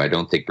argue. I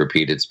don't think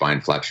repeated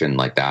spine flexion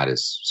like that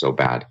is so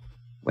bad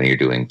when you're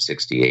doing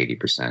 60,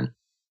 80%. It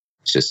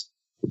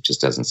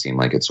just doesn't seem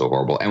like it's so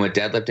horrible. And with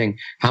deadlifting,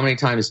 how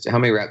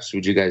many reps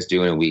would you guys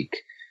do in a week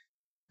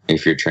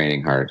if you're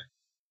training hard?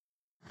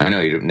 I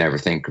know you never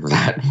think of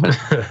that,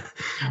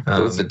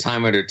 but what's the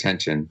time under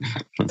tension?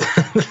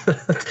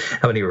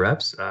 How many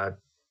reps?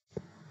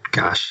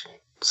 Gosh,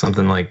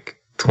 something like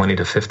 20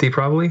 to 50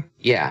 probably.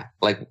 Yeah.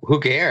 Like, who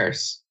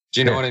cares?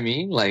 Do you know what I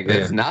mean? Like,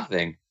 it's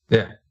nothing.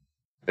 Yeah.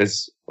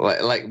 It's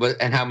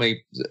and how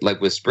many,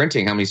 like with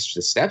sprinting, how many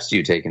steps do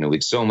you take in a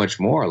week? So much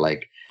more,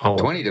 like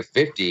 20 to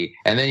 50.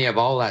 And then you have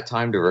all that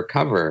time to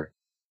recover.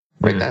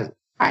 Right.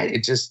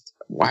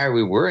 Why are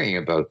we worrying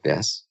about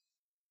this?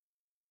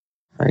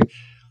 Right.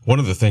 One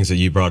of the things that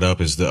you brought up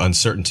is the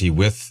uncertainty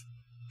with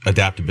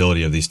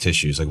adaptability of these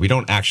tissues. Like, we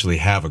don't actually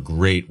have a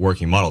great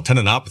working model.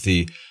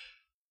 Tendinopathy,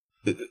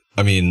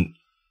 I mean,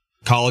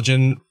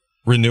 collagen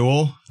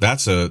renewal,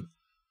 that's a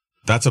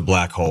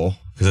black hole,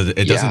 because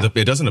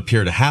it doesn't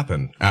appear to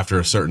happen after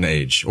a certain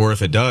age, or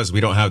if it does, we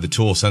don't have the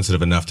tool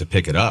sensitive enough to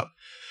pick it up.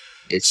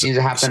 It seems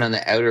to happen on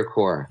the outer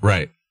core,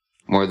 right,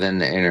 more than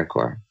the inner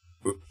core,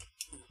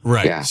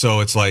 right? Yeah. So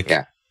it's like,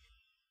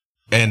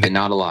 and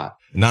not a lot.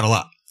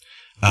 No.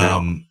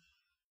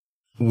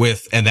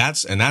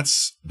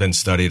 That's been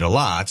studied a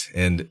lot.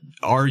 And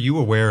are you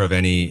aware of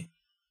any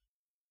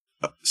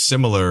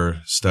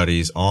similar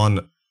studies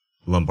on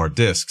lumbar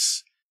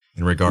discs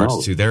in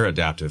regards to their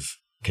adaptive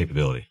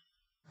capability?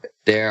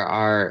 There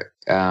are,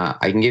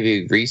 I can give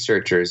you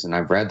researchers, and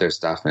I've read their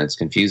stuff, and it's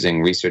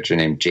confusing. Researcher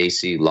named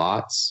J.C.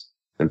 Lotz,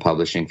 been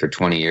publishing for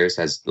 20 years,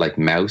 has like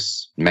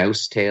mouse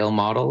tail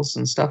models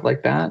and stuff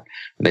like that.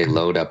 They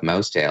load up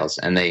mouse tails,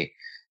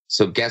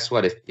 so guess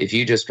what? If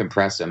you just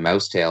compress a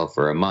mouse tail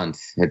for a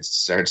month, it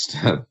starts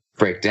to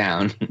break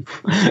down.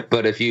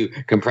 But if you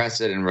compress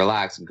it and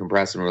relax and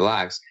compress and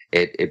relax,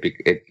 it's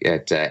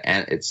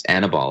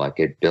anabolic.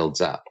 It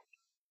builds up,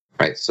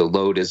 right? So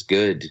load is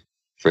good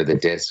for the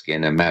disc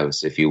in a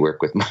mouse if you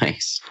work with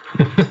mice.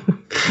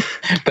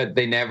 But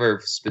they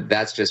never,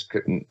 that's just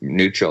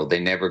neutral. They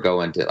never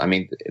go into, I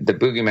mean, the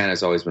boogeyman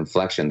has always been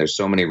flexion. There's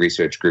so many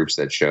research groups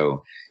that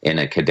show in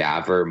a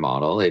cadaver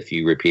model, if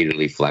you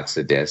repeatedly flex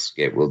a disc,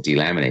 it will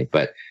delaminate.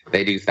 But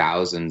they do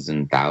thousands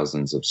and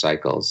thousands of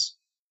cycles.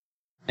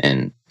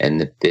 And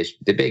the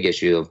big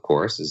issue, of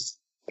course, is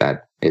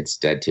that it's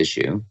dead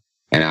tissue.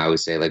 And I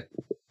always say, like,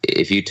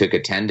 if you took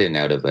a tendon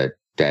out of a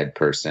dead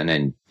person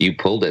and you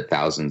pulled it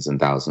thousands and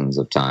thousands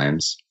of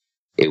times,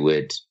 it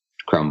would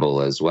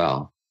crumble as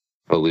well.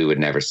 But we would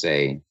never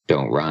say,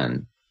 don't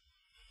run.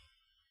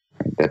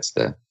 That's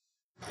the...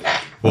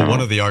 Well,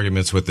 one of the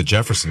arguments with the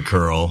Jefferson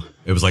curl,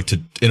 it was like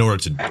in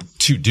order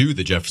to do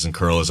the Jefferson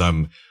curl is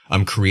I'm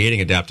creating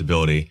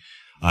adaptability.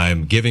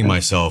 I'm giving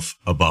myself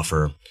a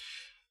buffer.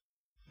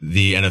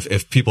 And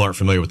if people aren't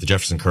familiar with the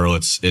Jefferson curl,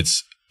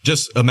 it's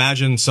just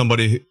imagine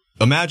the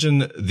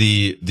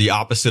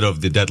opposite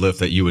of the deadlift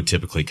that you would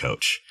typically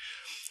coach.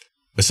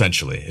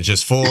 Essentially, it's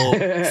just full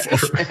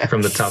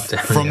from the top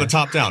down. The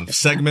top down,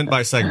 segment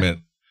by segment.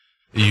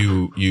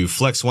 You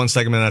flex one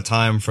segment at a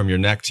time from your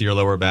neck to your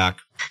lower back,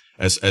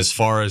 as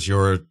far as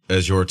your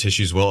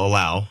tissues will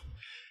allow,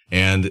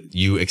 and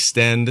you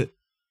extend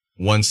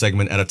one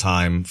segment at a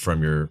time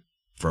from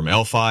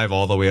L5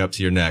 all the way up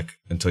to your neck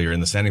until you're in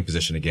the standing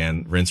position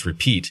again. Rinse,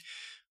 repeat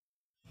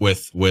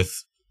with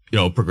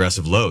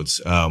progressive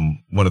loads.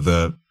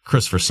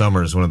 Christopher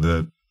Summers, one of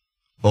the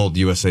old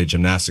USA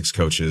gymnastics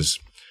coaches,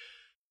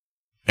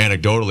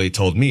 anecdotally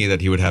told me that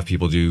he would have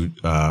people he would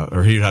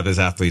have his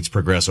athletes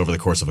progress over the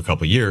course of a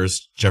couple of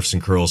years, Jefferson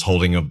curls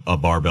holding a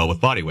barbell with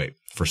body weight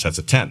for sets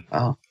of 10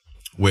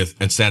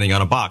 and standing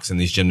on a box. And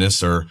these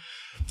gymnasts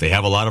they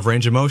have a lot of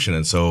range of motion.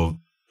 And so,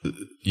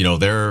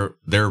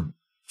 their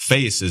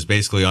face is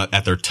basically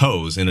at their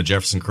toes in a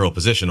Jefferson curl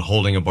position,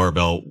 holding a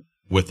barbell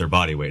with their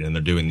body weight. And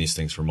they're doing these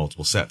things for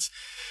multiple sets.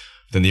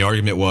 Then the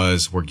argument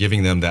was, we're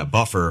giving them that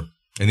buffer.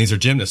 And these are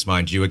gymnasts,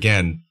 mind you.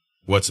 Again,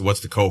 what's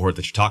the cohort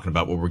that you're talking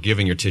about? Well, we're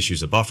giving your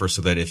tissues a buffer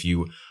so that if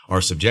you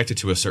are subjected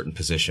to a certain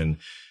position,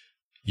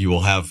 you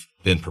will have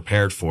been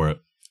prepared for it.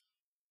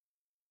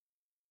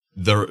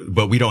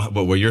 But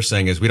what you're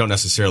saying is we don't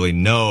necessarily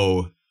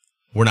know.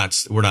 We're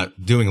not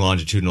doing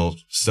longitudinal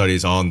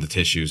studies on the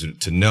tissues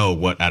to know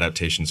what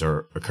adaptations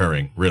are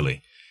occurring,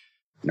 really.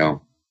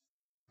 No.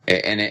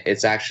 And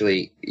it's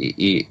actually,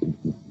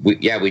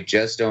 we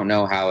just don't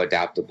know how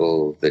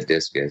adaptable the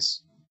disc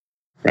is,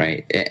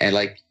 right? And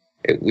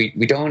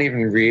we don't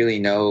even really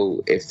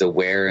know if the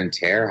wear and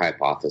tear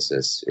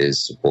hypothesis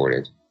is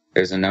supported.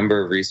 There's a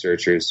number of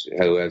researchers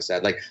who have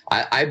said,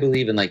 I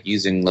believe in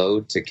using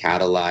load to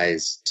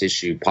catalyze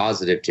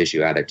positive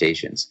tissue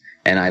adaptations.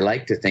 And I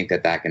like to think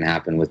that can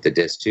happen with the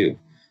disc too.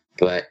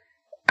 But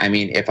I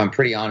mean, if I'm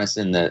pretty honest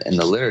in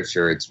the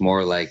literature, it's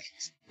more like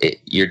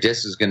your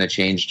disc is going to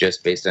change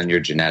just based on your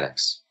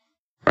genetics,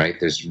 right?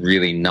 There's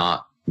really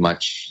not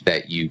much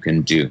that you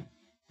can do.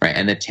 Right.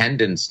 And the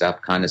tendon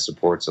stuff kind of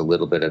supports a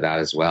little bit of that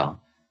as well,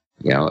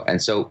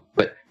 and so,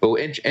 but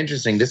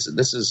interesting. This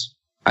is,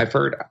 I've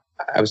heard,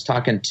 I was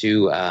talking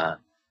to,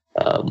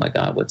 oh my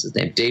God, what's his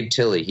name? Dave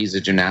Tilley. He's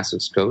a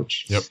gymnastics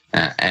coach. Yep.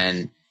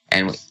 And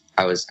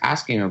I was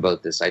asking him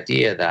about this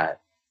idea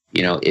that,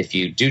 if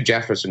you do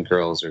Jefferson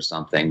curls or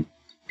something,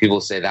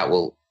 people say that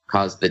will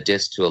cause the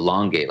disc to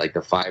elongate, like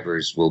the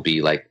fibers will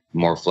be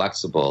more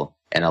flexible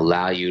and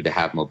allow you to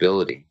have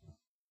mobility,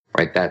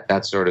 right?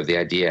 That's sort of the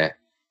idea.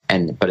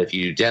 But if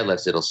you do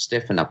deadlifts, it'll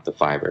stiffen up the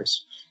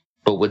fibers.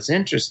 But what's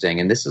interesting,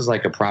 and this is a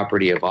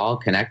property of all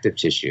connective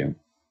tissue,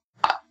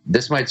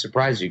 this might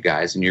surprise you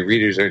guys, and your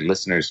readers or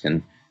listeners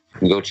can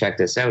go check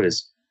this out,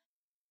 is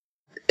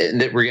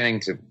that we're getting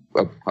to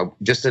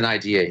just an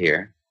idea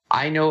here.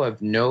 I know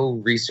of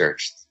no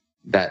research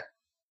that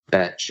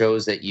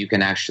shows that you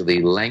can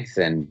actually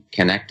lengthen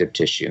connective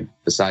tissue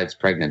besides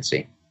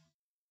pregnancy.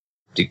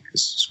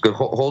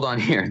 Hold on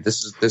here.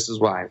 This is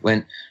why.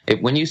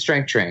 When you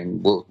strength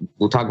train,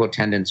 we'll talk about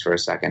tendons for a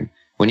second.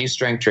 When you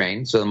strength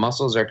train, so the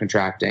muscles are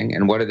contracting,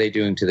 and what are they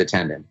doing to the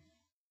tendon?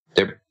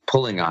 They're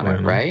pulling on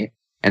it, right?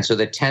 And so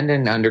the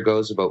tendon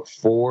undergoes about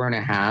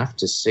 4.5%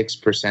 to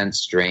 6%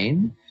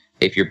 strain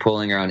if you're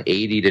pulling around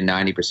 80 to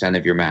 90%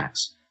 of your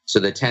max. So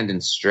the tendon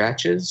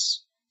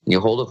stretches, and you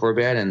hold it for a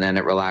bit, and then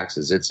it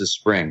relaxes. It's a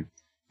spring.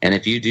 And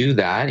if you do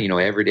that,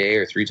 every day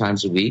or 3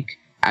 times a week,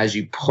 as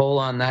you pull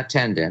on that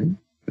tendon,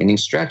 meaning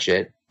stretch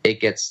it, it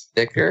gets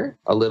thicker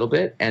a little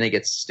bit and it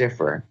gets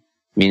stiffer,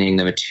 meaning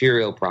the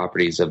material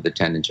properties of the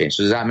tendon change.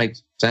 So does that make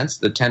sense?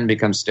 The tendon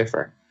becomes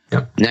stiffer.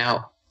 Yep.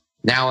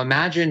 Now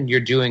imagine you're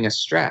doing a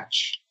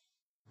stretch,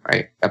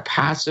 right? A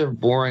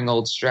passive, boring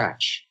old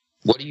stretch.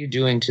 What are you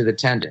doing to the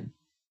tendon?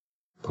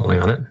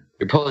 Pulling on it.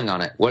 You're pulling on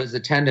it. What does the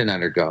tendon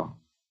undergo?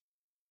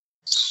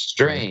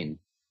 Strain.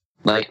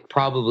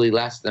 Probably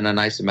less than an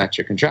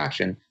isometric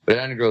contraction, but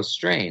it undergoes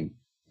strain.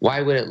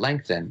 Why would it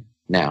lengthen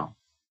now?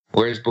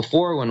 Whereas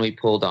before, when we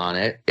pulled on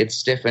it, it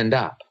stiffened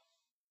up.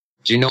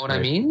 Do you know what I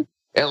mean?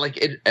 So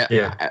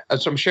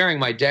I'm sharing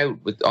my doubt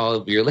with all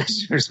of your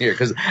listeners here,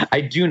 because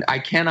I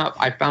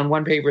found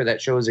one paper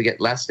that shows it get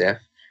less stiff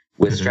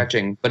with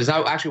stretching, but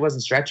actually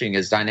wasn't stretching,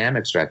 it's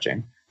dynamic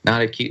stretching,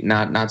 not acute,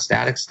 not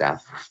static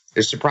stuff.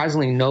 There's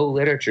surprisingly no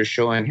literature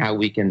showing how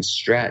we can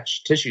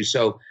stretch tissue.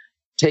 So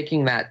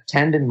taking that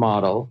tendon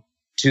model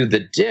to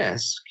the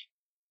disc,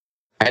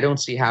 I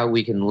don't see how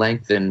we can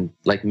lengthen,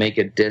 like make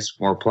a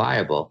disc more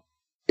pliable.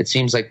 It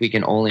seems like we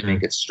can only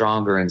make it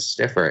stronger and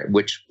stiffer,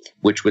 which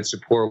would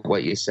support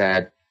what you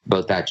said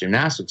about that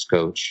gymnastics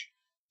coach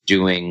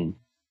doing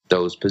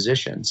those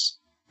positions,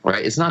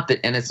 right? It's not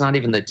and it's not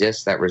even the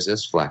disc that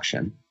resists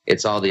flexion.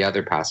 It's all the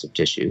other passive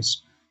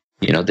tissues.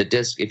 You know, the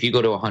disc, if you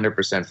go to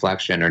 100%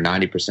 flexion or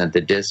 90%, the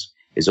disc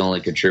is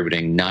only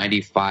contributing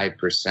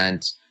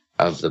 95%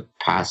 of the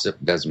passive,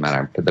 doesn't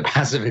matter, but the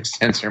passive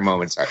extensor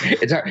moments are,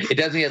 it's hard. It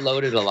doesn't get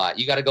loaded a lot.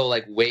 You got to go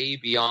like way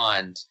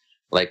beyond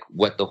like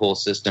what the whole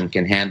system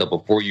can handle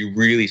before you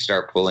really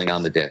start pulling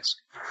on the disc.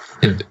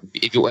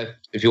 If you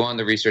want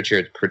the research here,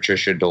 it's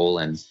Patricia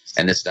Dolan,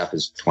 and this stuff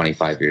is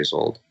 25 years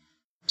old.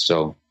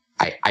 So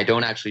I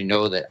don't actually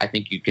know that. I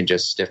think you can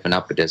just stiffen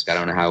up a disc. I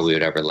don't know how we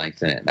would ever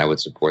lengthen it. That would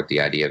support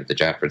the idea of the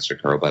Jefferson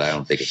curl, but I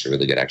don't think it's a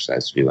really good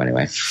exercise to do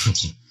anyway.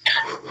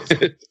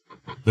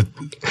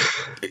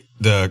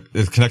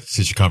 The connective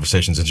tissue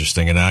conversation is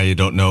interesting, and now you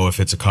don't know if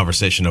it's a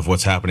conversation of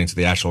what's happening to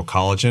the actual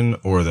collagen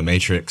or the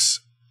matrix.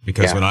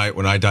 Because when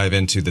I dive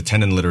into the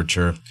tendon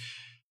literature,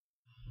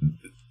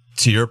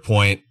 to your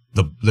point,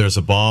 there's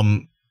a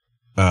Baum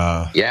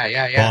Baum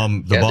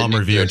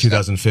review in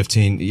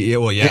 2015.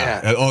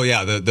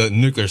 The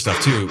nuclear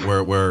stuff too,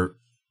 where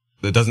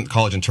it doesn't,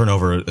 collagen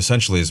turnover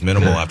essentially is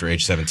minimal after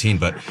age 17.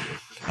 But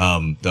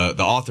the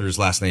author's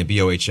last name,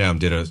 Bohm,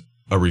 did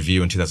a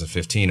review in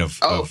 2015 of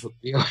Baum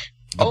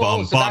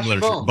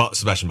literature.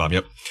 Sebastian Baum,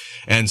 yep.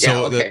 And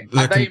so I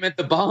thought you meant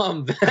the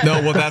Baum.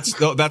 No, well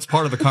that's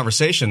part of the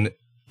conversation.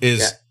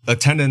 A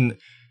tendon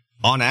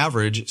on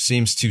average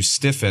seems to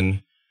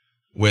stiffen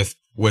with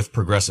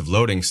progressive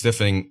loading.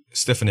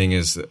 Stiffening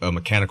is a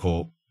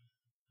mechanical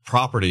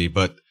property,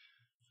 but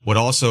what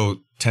also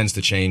tends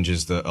to change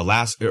is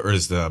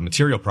the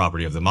material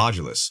property of the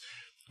modulus.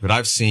 But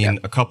I've seen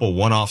a couple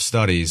one-off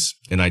studies,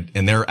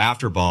 and they're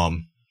after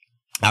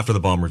the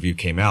Baum review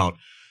came out,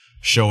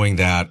 showing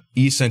that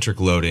eccentric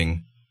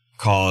loading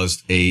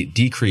caused a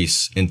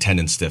decrease in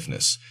tendon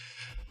stiffness.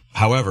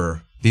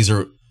 However, these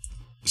are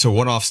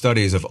one-off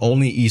studies of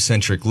only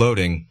eccentric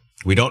loading.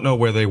 We don't know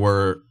where they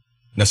were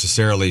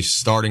necessarily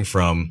starting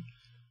from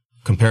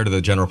compared to the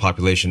general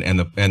population, and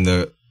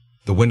the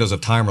windows of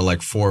time are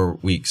like 4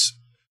 weeks.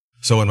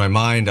 So in my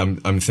mind,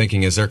 I'm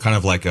thinking, is there kind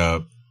of like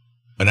an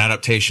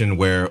adaptation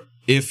where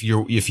if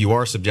you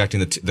are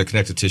subjecting the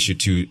connective tissue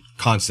to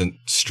constant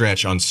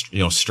stretch on,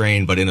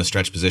 strain, but in a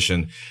stretch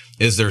position,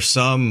 is there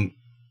some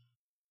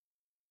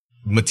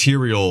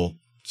material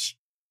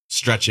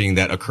stretching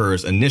that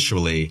occurs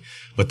initially,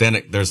 but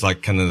then there's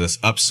like kind of this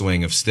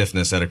upswing of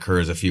stiffness that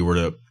occurs if you were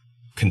to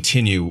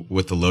continue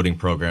with the loading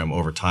program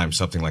over time,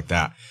 something like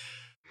that.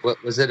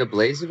 What was it, a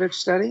Blazevich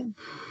study?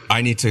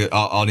 I'll need to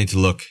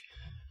look.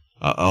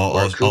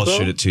 I'll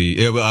shoot it to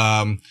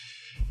you.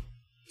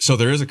 So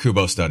there is a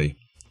Kubo study.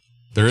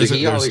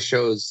 He always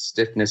shows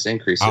stiffness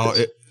increases.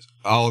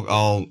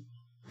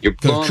 You're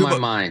blowing my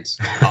mind.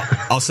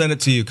 I'll send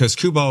it to you, because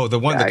Kubo, the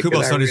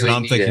Kubo studies that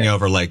I'm thinking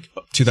of are like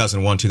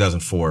 2001,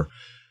 2004.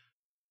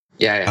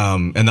 Yeah.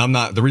 And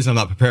the reason I'm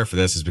not prepared for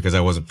this is because I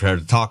wasn't prepared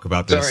to talk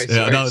about this.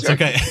 It's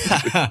okay.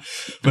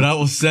 But I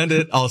will send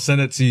it. I'll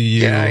send it to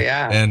you.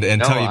 And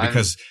tell you,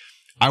 because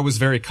I was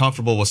very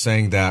comfortable with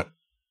saying that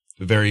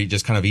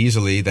just kind of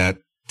easily, that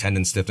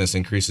tendon stiffness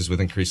increases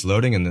with increased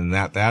loading. And then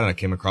and I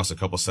came across a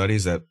couple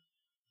studies that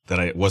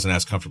I wasn't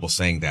as comfortable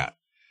saying that.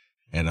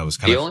 And I was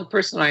the only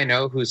person I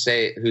know who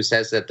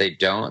says that they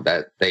don't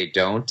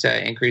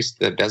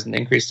doesn't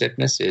increase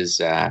stiffness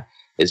is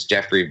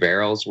Jeffrey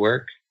Verrill's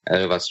work out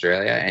of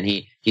Australia, and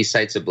he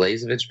cites a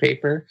Blazevich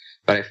paper.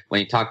 But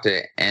when you talk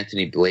to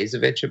Anthony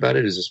Blazevich about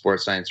it, who's a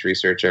sports science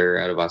researcher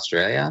out of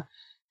Australia,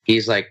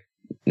 he's like,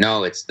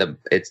 no, it's the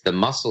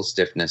muscle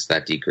stiffness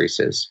that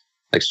decreases.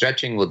 Like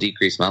stretching will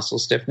decrease muscle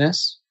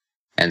stiffness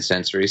and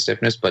sensory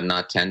stiffness, but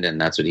not tendon.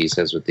 That's what he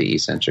says with the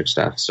eccentric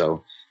stuff.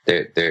 So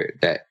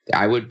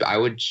I would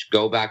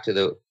go back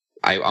to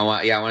I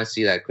want to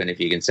see that, Quinn, if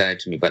you can send it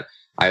to me. But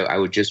I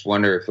would just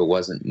wonder if it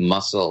wasn't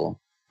muscle,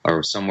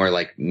 or somewhere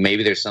like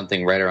maybe there's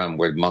something right around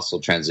where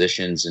muscle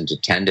transitions into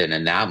tendon,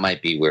 and that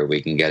might be where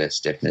we can get a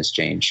stiffness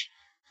change,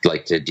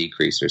 like to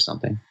decrease or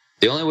something.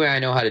 The only way I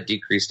know how to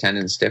decrease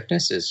tendon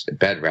stiffness is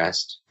bed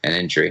rest and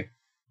injury.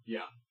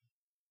 Yeah.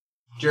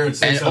 Jared,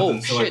 say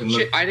something so I can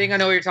look. I think I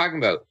know what you're talking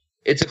about.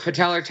 It's a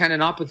patellar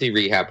tendinopathy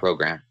rehab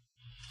program.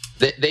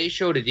 They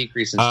showed a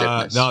decrease in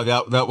stiffness. No,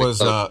 that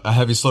was a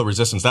heavy slow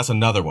resistance. That's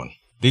another one.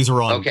 These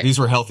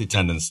were healthy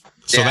tendons.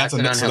 So yeah, that's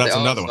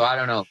another one. So I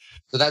don't know.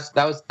 So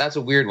that's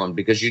a weird one,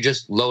 because you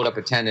just load up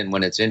a tendon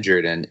when it's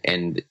injured, and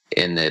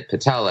in the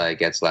patella it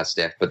gets less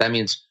stiff. But that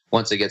means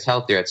once it gets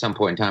healthier, at some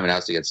point in time it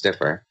has to get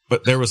stiffer.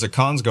 But there was a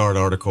Consgard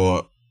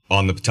article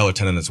on the patellar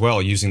tendon as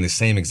well, using the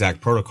same exact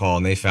protocol,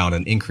 and they found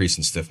an increase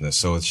in stiffness.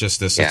 So it's just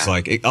this. Yeah. It's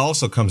like, it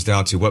also comes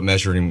down to what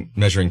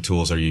measuring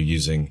tools are you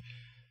using.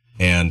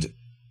 And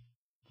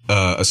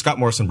Scott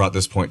Morrison brought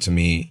this point to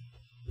me,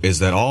 is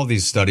that all of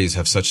these studies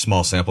have such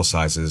small sample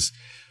sizes.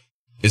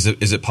 Is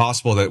it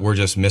possible that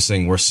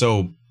we're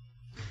so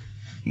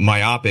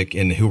myopic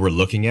in who we're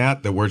looking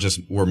at that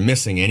we're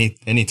missing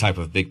any type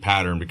of big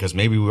pattern, because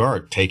maybe we are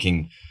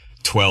taking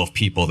 12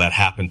 people that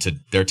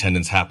their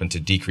tendons happen to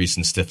decrease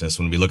in stiffness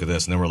when we look at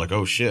this, and then we're like,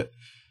 oh shit.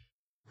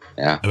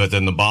 Yeah. But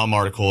then the Baum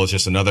article is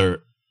just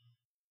another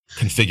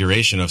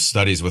configuration of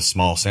studies with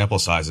small sample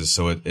sizes.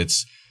 So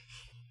it's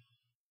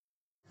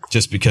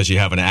just because you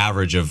have an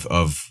average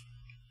of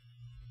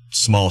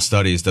small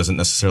studies doesn't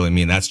necessarily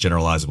mean that's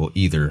generalizable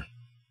either.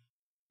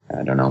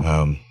 I don't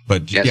know.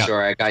 But yeah,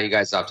 sure. I got you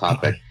guys off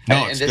topic.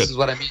 No, and this is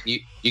what I mean.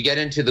 You get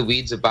into the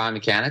weeds of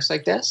biomechanics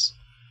like this,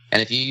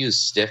 and if you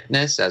use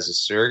stiffness as a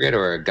surrogate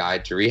or a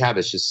guide to rehab,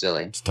 it's just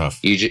silly. It's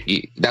tough.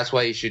 That's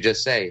why you should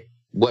just say,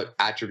 what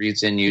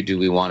attributes in you do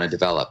we want to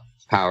develop?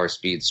 Power,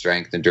 speed,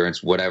 strength,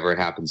 endurance, whatever it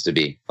happens to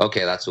be.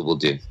 Okay, that's what we'll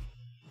do.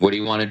 What do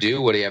you want to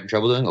do? What are you having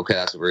trouble doing? Okay,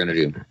 that's what we're going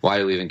to do. Why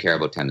do we even care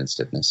about tendon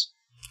stiffness?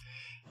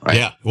 Right?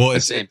 Yeah. Well,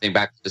 it's the same thing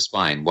back to the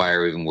spine. Why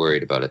are we even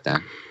worried about it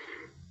then?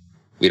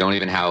 We don't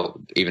even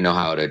know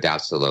how it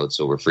adapts to load,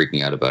 so we're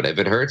freaking out about it. If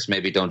it hurts,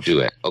 maybe don't do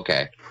it.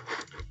 Okay.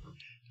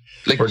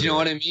 Like, you know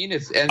what I mean?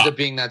 It ends up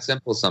being that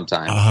simple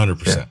sometimes.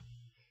 100%.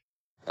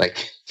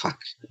 Like, fuck.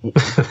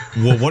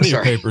 Well, one of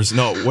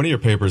your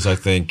papers, I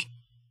think,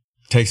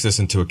 takes this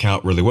into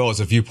account really well. It's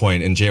a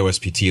viewpoint in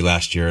JOSPT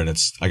last year, and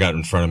I got it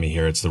in front of me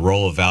here. It's the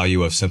role of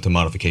value of symptom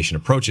modification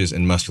approaches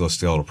in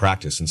musculoskeletal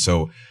practice. And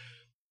so,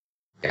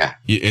 yeah,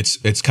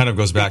 it's kind of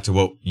goes back to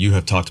what you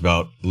have talked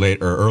about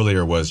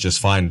earlier, was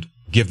just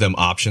give them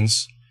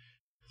options,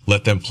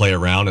 let them play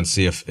around and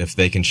see if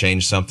they can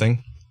change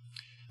something.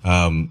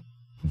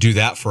 Do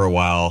that for a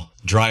while,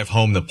 drive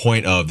home the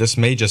point of this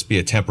may just be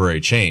a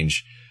temporary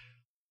change,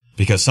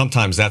 because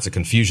sometimes that's a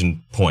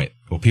confusion point.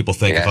 Well, people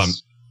think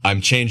if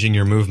I'm changing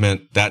your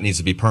movement, that needs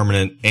to be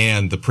permanent,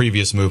 and the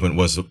previous movement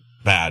was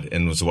bad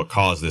and was what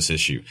caused this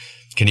issue.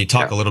 Can you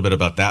talk a little bit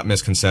about that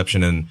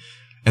misconception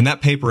and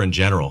that paper in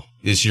general?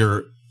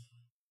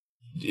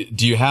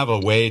 Do you have a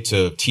way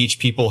to teach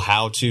people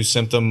how to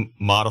symptom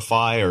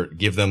modify, or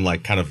give them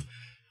like kind of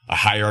a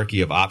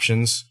hierarchy of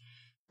options?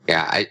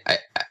 Yeah,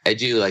 I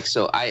do. Like,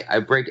 so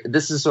I break,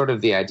 this is sort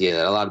of the idea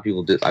that a lot of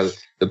people do.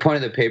 The point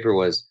of the paper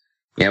was,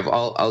 you have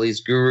all these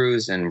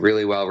gurus and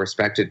really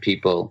well-respected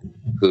people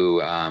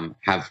who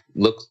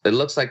it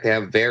looks like they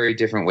have very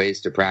different ways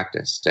to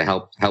practice to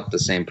help the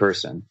same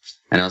person.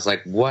 And I was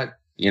like, what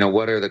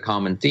are the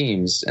common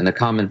themes? And the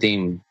common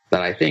theme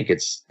that I think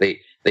it's,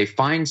 they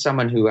find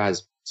someone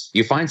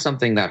you find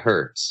something that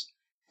hurts,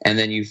 and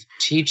then you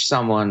teach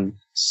someone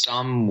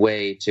some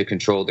way to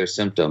control their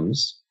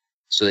symptoms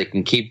so they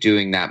can keep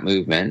doing that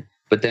movement.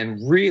 But then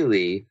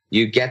really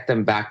you get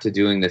them back to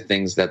doing the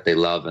things that they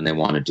love and they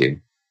want to do.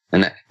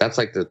 And that's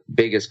like the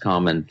biggest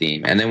common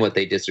theme. And then what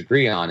they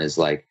disagree on is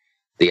like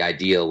the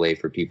ideal way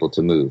for people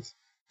to move.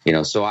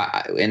 So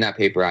in that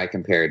paper, I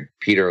compared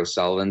Peter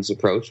O'Sullivan's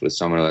approach with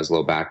someone who has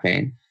low back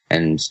pain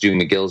and Stu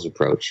McGill's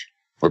approach,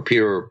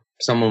 where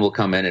someone will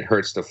come in, it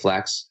hurts to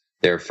flex.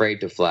 They're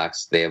afraid to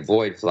flex. They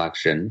avoid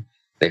flexion.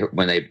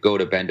 When they go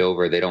to bend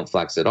over, they don't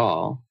flex at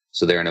all.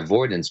 So they're an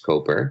avoidance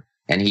coper.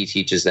 And he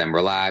teaches them,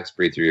 relax,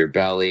 breathe through your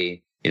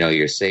belly.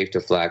 You're safe to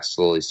flex,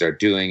 slowly start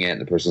doing it. And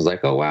the person's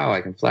like, oh, wow,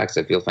 I can flex.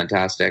 I feel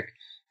fantastic.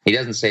 He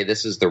doesn't say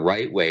this is the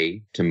right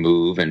way to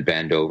move and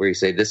bend over. He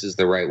say this is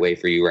the right way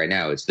for you right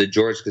now. It's the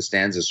George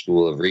Costanza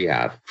school of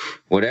rehab.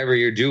 Whatever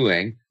you're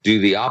doing, do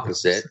the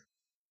opposite.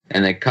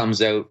 And it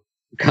comes out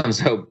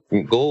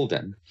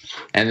golden.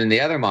 And then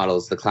the other model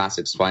is the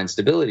classic spine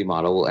stability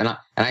model. And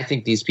I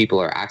think these people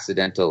are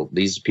accidental.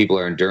 These people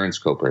are endurance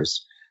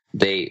copers.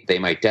 They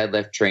might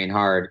deadlift, train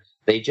hard.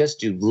 They just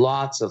do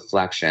lots of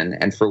flexion.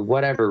 And for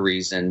whatever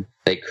reason,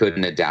 they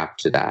couldn't adapt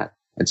to that.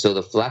 And so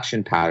the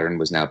flexion pattern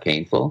was now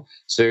painful.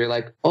 So you're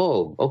like,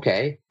 oh,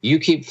 okay, you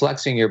keep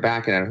flexing your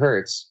back and it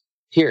hurts.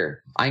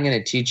 Here, I'm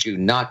going to teach you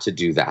not to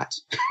do that.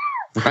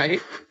 Right?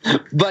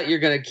 But you're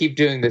going to keep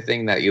doing the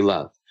thing that you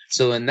love.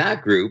 So in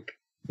that group,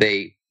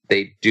 they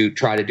do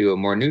try to do a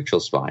more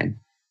neutral spine.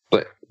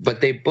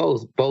 But they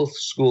both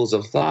schools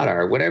of thought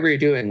are, whatever you're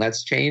doing,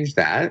 let's change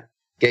that.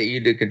 Get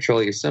you to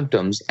control your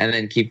symptoms, and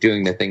then keep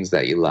doing the things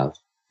that you love.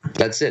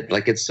 That's it.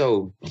 Like, it's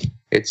so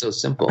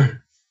simple.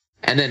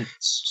 And then,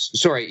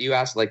 sorry, you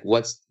asked like,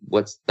 what's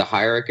the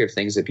hierarchy of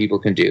things that people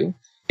can do?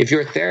 If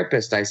you're a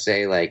therapist, I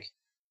say like,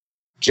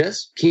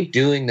 just keep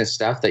doing the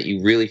stuff that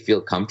you really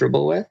feel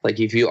comfortable with. Like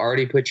if you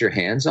already put your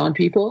hands on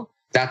people,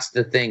 that's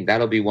the thing.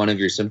 That'll be one of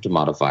your symptom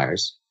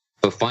modifiers.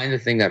 But find the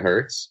thing that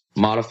hurts,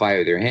 modify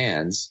with your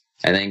hands,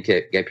 and then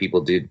get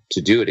people to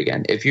do it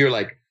again. If you're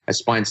like a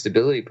spine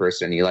stability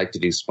person, you like to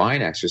do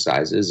spine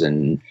exercises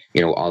and,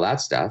 all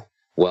that stuff.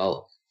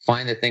 Well,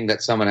 find the thing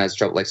that someone has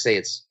trouble, like say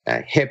it's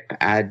hip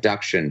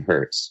adduction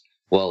hurts.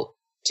 Well,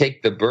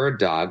 take the bird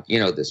dog. You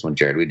know this one,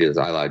 Jared. We do this.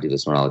 I do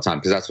this one all the time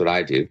because that's what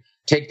I do.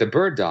 Take the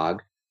bird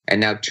dog and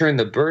now turn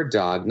the bird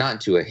dog not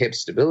into a hip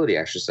stability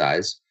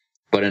exercise,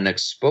 but an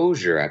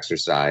exposure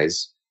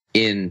exercise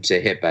into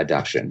hip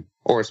adduction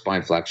or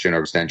spine flexion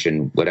or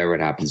extension, whatever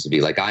it happens to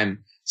be. Like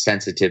I'm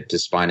sensitive to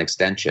spine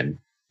extension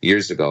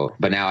years ago,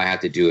 but now I have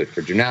to do it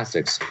for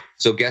gymnastics.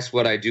 So guess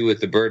what I do with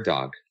the bird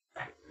dog?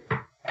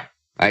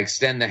 I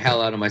extend the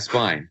hell out of my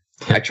spine.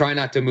 I try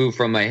not to move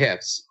from my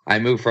hips. I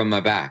move from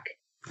my back.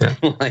 Yeah.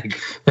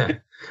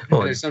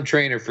 Well, there's some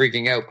trainer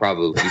freaking out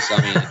probably. If you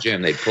saw me in the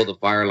gym, they'd pull the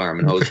fire alarm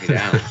and hose me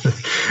down.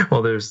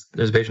 Well, there's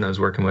a patient I was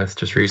working with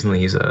just recently.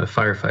 He's a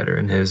firefighter,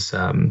 and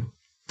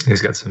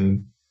he's got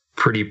some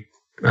pretty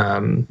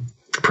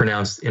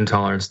pronounced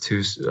intolerance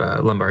to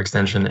lumbar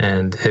extension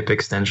and hip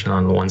extension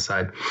on the one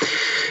side,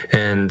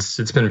 and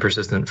it's been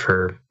persistent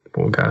for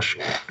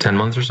 10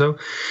 months or so.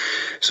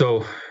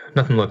 So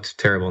nothing looked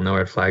terrible, no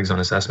red flags on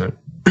assessment.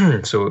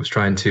 So it was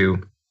trying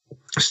to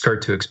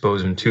start to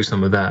expose him to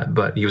some of that,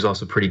 but he was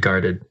also pretty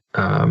guarded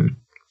when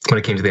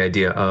it came to the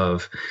idea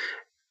of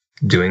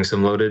doing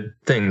some loaded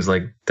things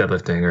like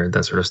deadlifting or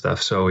that sort of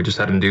stuff. So we just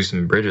had him do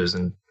some bridges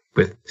and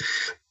with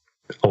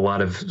a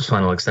lot of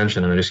spinal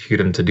extension, and I just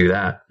cued him to do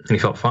that, and he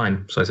felt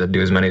fine. So I said,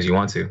 do as many as you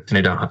want to, and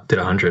he did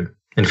 100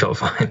 and felt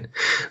fine.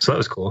 So that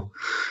was cool.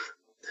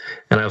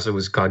 And I also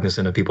was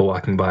cognizant of people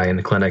walking by in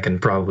the clinic and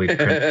probably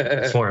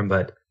for him,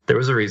 but there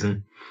was a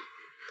reason.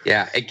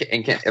 Yeah, and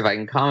if I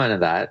can comment on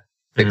that,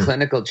 the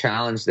clinical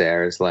challenge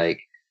there is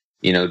like,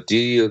 do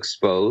you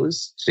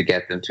expose to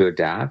get them to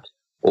adapt,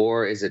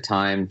 or is it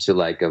time to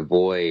like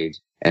avoid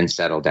and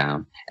settle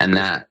down? And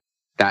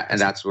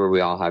that's where we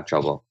all have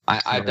trouble.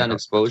 I've done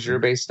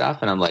exposure-based stuff,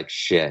 and I'm like,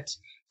 shit,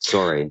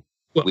 sorry,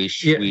 well, we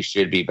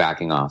should be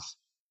backing off.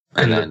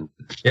 And then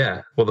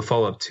the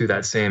follow-up to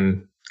that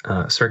same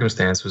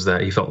circumstance was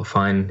that he felt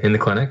fine in the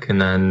clinic, and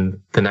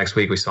then the next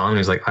week we saw him, and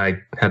he's like, I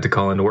had to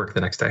call into work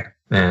the next day,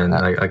 and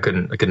I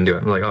couldn't do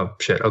it. I'm like, oh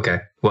shit, okay,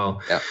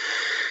 well. Yeah.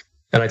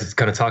 And I just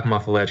kind of talked him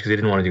off the ledge because he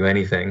didn't want to do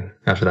anything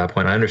after that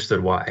point. I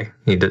understood why.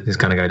 This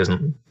kind of guy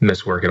doesn't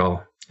miss work at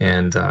all.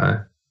 And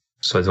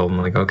so I told him,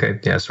 like, okay,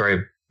 yeah,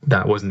 sorry,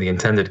 that wasn't the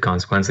intended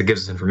consequence. It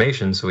gives us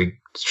information. So we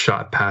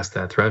shot past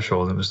that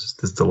threshold. It was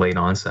just this delayed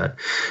onset.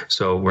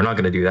 So we're not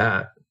going to do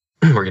that.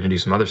 We're going to do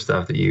some other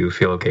stuff that you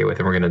feel okay with.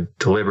 And we're going to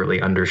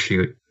deliberately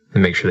undershoot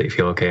and make sure that you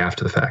feel okay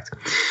after the fact.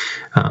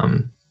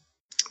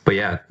 But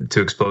yeah,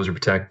 to expose or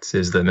protect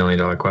is the $1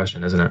 million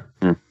question, isn't it?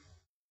 Mm.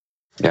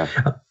 Yeah.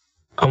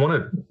 I want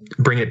to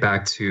bring it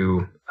back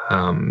to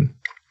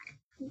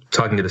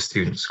talking to the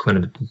students. Quinn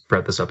had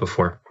brought this up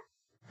before.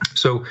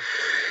 So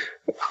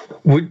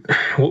what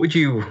would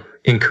you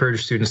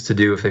encourage students to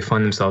do if they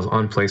find themselves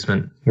on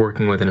placement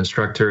working with an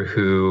instructor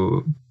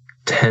who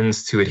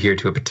tends to adhere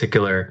to a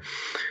particular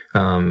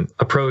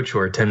approach,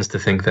 or tends to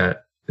think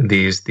that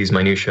these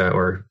minutiae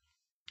or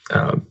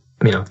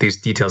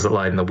these details that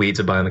lie in the weeds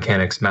of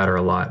biomechanics matter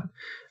a lot,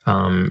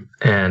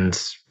 and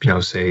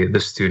say the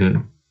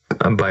student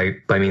by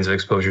means of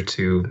exposure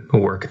to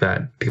work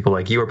that people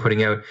like you are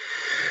putting out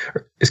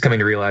is coming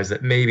to realize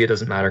that maybe it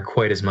doesn't matter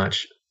quite as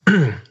much,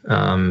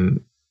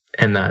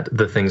 and that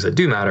the things that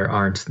do matter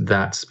aren't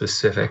that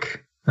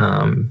specific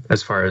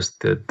as far as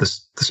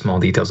the small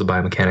details of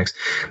biomechanics.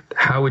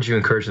 How would you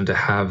encourage them to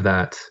have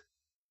that?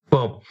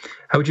 Well,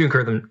 how would you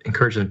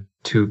encourage them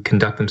to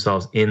conduct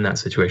themselves in that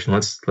situation?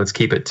 Let's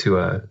keep it to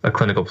a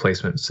clinical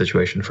placement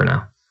situation for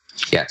now.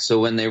 Yeah. So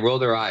when they roll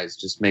their eyes,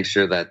 just make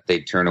sure that they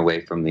turn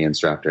away from the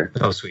instructor.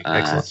 Oh, sweet.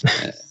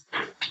 Excellent.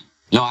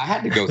 No, I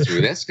had to go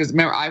through this because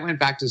remember, I went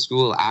back to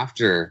school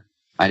after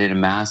I did a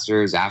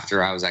master's,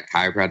 after I was at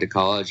chiropractic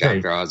college,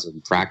 after I was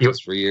in practice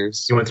for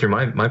years. You went through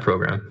my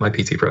program, my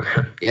PT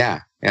program.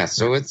 Yeah. Yeah.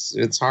 So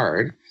it's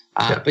hard.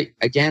 But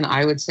again,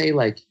 I would say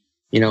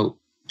don't,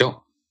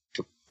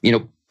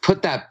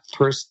 put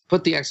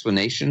the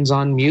explanations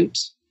on mute.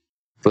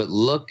 But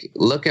look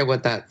at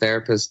what that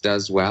therapist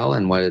does well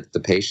and what the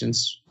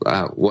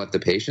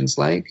patients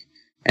like,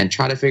 and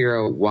try to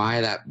figure out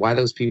why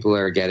those people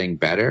are getting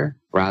better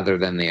rather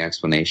than the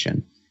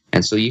explanation.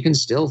 And so you can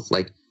still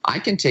I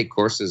can take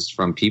courses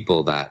from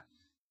people that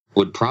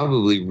would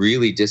probably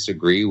really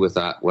disagree with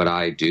what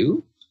I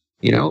do,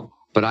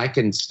 but I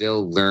can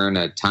still learn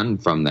a ton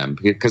from them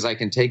because I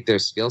can take their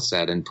skill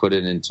set and put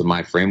it into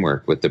my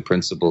framework with the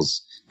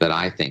principles that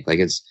I think. Like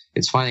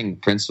it's finding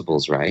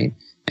principles, right?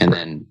 And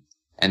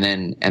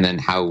then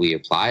how we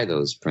apply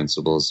those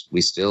principles,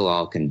 we still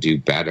all can do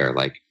better.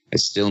 Like I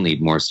still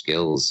need more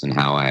skills in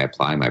how I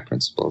apply my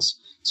principles.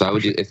 So I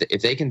would do,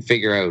 if they can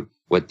figure out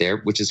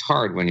which is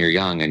hard when you're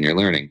young and you're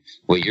learning,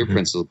 what your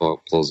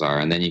principles are,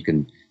 and then you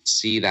can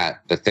see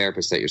that the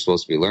therapist that you're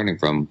supposed to be learning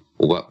from,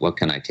 what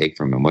can I take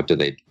from him? What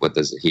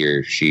does he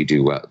or she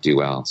do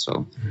well?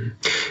 So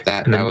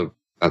that's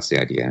the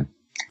idea.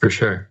 For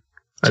sure.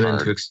 And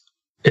then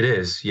It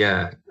is,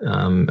 yeah.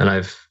 And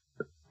I've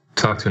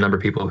talked to a number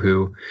of people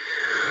who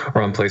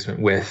are on placement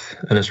with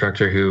an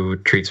instructor who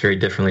treats very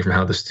differently from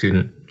how the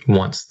student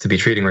wants to be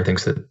treating, or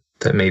thinks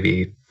that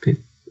maybe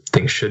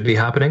things should be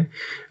happening.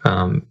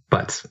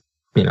 But,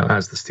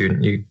 as the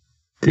student,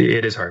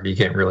 it is hard. You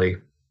can't really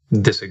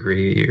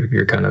disagree.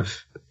 You're kind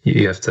of,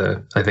 you have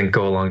to, I think,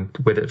 go along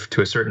with it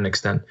to a certain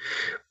extent.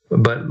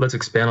 But let's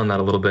expand on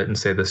that a little bit and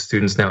say the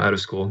student's now out of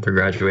school, they're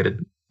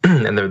graduated,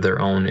 and they're their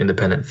own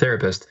independent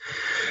therapist.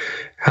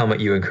 How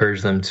might you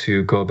encourage them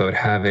to go about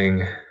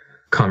having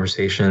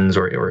conversations,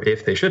 or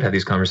if they should have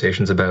these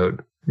conversations about,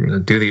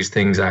 do these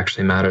things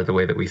actually matter the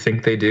way that we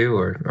think they do,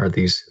 or are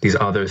these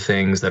other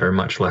things that are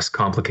much less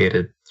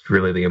complicated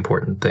really the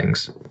important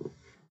things?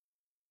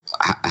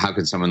 How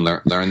can someone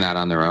learn that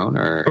on their own,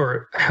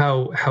 or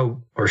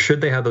should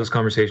they have those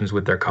conversations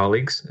with their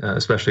colleagues,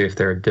 especially if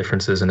there are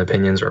differences in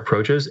opinions or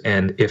approaches?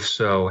 And if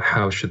so,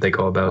 how should they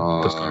go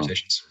about those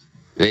conversations?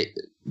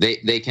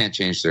 They can't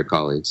change their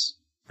colleagues.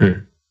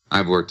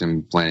 I've worked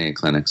in plenty of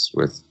clinics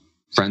with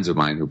friends of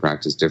mine who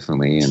practice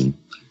differently, and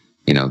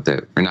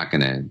that we're not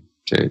going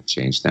to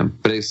change them.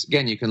 But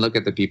again, you can look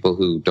at the people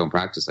who don't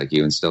practice like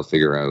you and still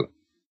figure out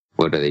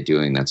what are they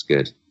doing that's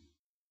good.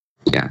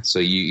 Yeah, so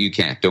you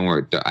can't. Don't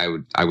worry.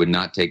 I would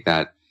not get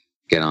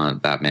on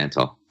that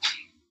mantle.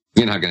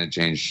 You're not going to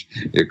change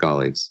your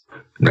colleagues.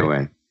 No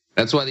way.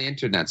 That's why the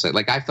internet's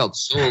like I felt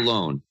so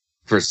alone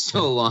for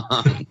so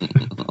long.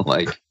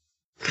 Like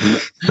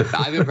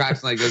I've been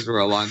practicing like this for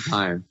a long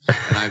time,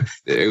 and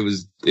it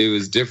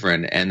was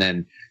different. And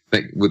then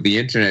like with the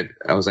internet,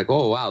 I was like,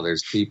 oh wow,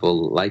 there's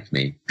people like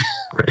me,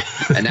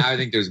 and now I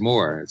think there's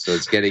more. So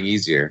it's getting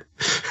easier.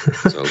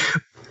 So.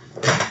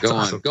 Go on.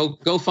 Awesome.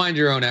 Go find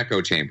your own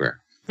echo chamber.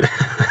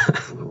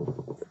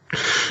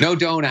 No,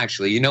 don't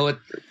actually. You know what?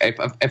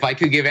 If I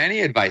could give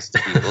any advice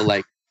to people,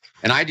 like,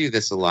 and I do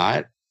this a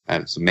lot,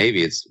 so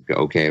maybe it's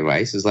okay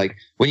advice, is like,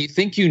 when you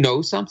think you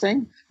know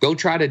something, go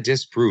try to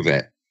disprove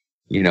it.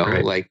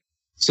 Right. Like,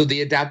 so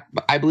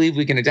I believe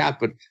we can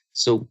adapt, but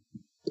so,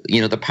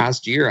 the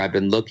past year I've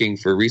been looking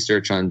for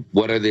research on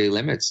what are the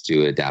limits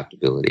to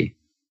adaptability,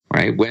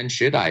 right? When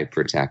should I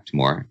protect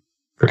more?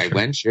 Right. Sure.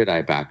 When should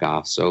I back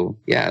off? So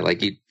yeah,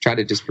 like you try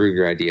to disprove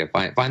your idea,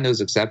 find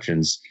those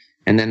exceptions,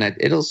 and then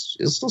it'll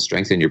still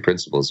strengthen your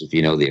principles if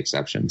you know the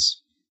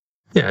exceptions.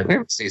 Yeah,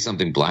 never say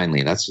something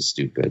blindly. That's just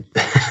stupid.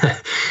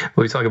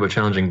 We talk about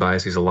challenging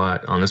biases a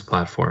lot on this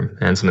platform,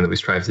 and something that we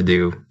strive to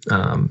do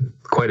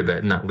quite a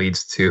bit, and that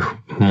leads to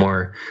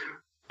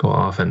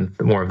often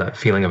more of that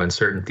feeling of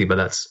uncertainty. But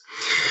it's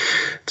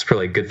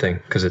probably a good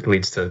thing, because it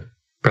leads to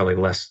probably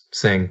less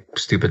saying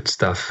stupid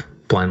stuff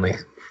blindly.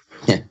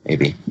 Yeah,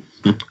 maybe.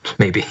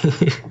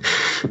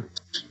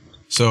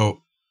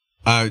 So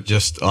I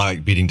just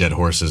like beating dead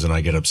horses, and I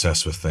get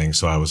obsessed with things.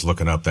 So I was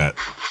looking up that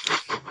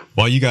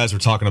while you guys were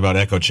talking about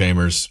echo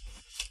chambers,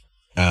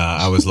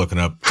 I was looking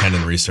up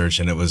tendon research,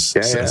 and it was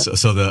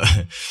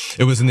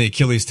it was in the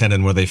Achilles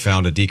tendon where they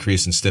found a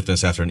decrease in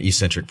stiffness after an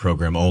eccentric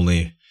program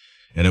only,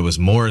 and it was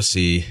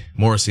Morrissey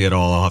et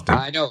al.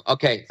 I know.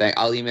 Okay,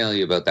 I'll email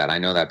you about that. I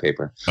know that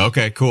paper.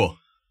 Okay, cool.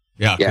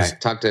 Yeah,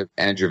 talk to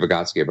Andrew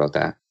Vygotsky about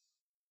that.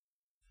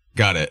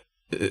 Got it.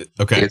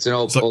 Okay. It's an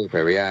old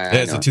paper. Yeah,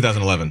 it's in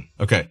 2011.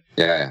 Okay.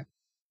 Yeah.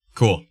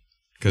 Cool.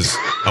 Because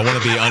I want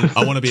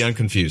to be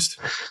unconfused.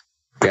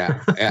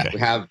 Yeah. Okay. We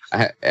have.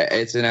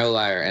 It's an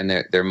outlier, and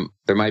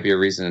there might be a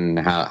reason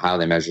how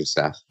they measure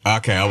stuff.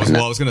 Okay. I was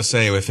going to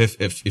say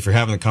if you're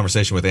having a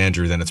conversation with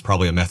Andrew, then it's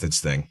probably a methods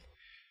thing.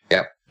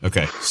 Yep.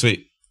 Okay.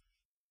 Sweet.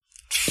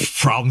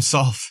 Problem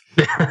solved.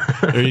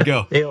 There you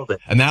go. Nailed it.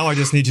 And now I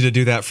just need you to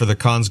do that for the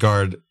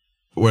Kongsgaard,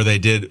 where they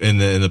did in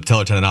the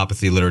patellar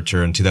tendinopathy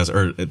literature in 2000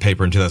 or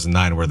paper in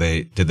 2009, where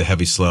they did the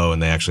heavy slow,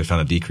 and they actually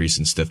found a decrease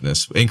in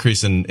stiffness,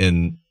 increase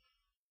in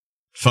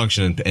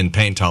function and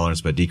pain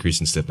tolerance, but decrease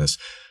in stiffness.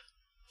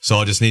 So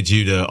I'll just need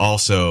you to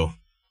also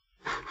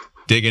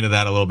dig into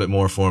that a little bit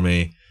more for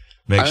me.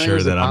 Make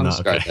sure that I'm not.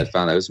 Okay. I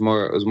found that it was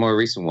more a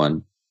recent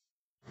one.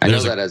 I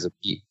know that as a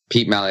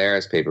Pete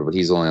Malayaris paper, but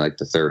he's only like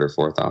the third or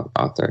fourth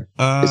author.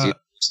 Is he the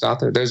first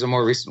author? There's a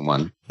more recent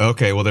one.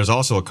 Okay, well, there's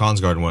also a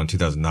Kongsgaard one in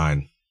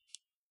 2009.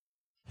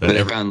 But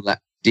they found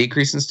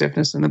decrease in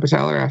stiffness in the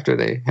patellar after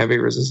the heavy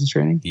resistance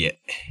training? Yeah.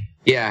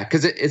 Yeah,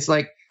 because it's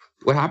like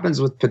what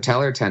happens with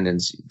patellar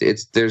tendons,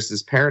 there's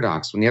this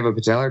paradox. When you have a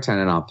patellar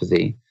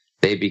tendinopathy,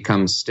 they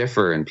become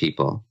stiffer in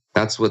people.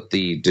 That's what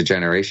the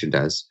degeneration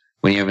does.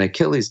 When you have an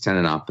Achilles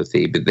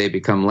tendinopathy, they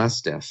become less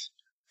stiff.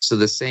 So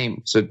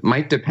it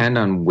might depend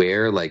on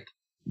where, like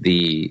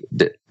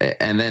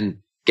and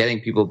then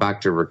getting people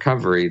back to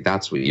recovery,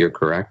 that's what you're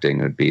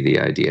correcting would be the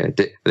idea. I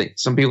think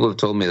some people have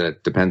told me that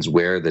it depends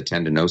where the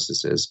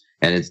tendinosis is,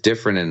 and it's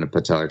different in a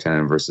patellar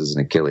tendon versus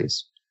an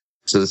Achilles.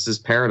 So this is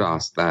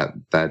paradox that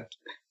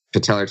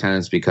patellar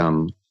tendons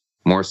become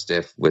more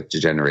stiff with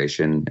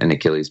degeneration and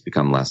Achilles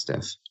become less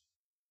stiff,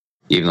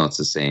 even though it's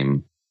the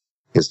same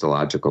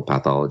histological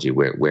pathology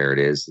where it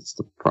is. It's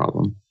the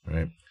problem.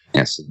 Right.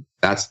 Yes,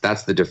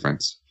 that's the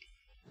difference.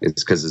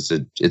 It's because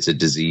it's a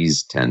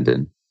diseased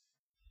tendon.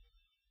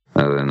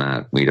 Other than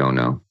that, we don't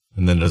know.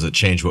 And then does it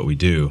change what we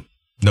do,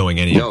 knowing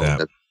any of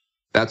that?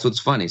 That's what's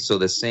funny. So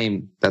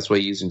that's why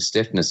using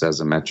stiffness as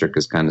a metric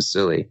is kind of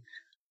silly.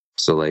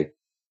 So like,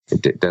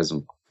 it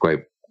doesn't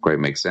quite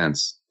make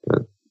sense.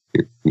 But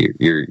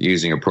you're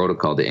using a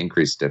protocol to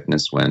increase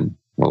stiffness when,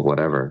 well,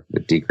 whatever,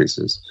 it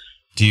decreases.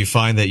 Do you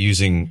find that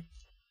using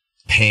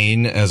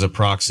pain as a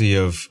proxy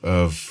of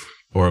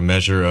or a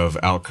measure of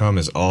outcome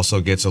is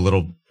also gets a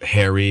little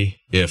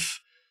hairy if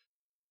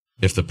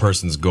the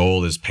person's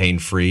goal is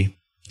pain-free?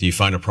 Do you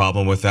find a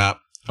problem with that?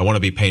 I want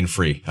to be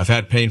pain-free. I've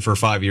had pain for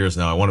 5 years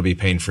now. I want to be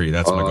pain-free.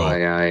 That's my goal. Oh,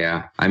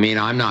 yeah. I mean,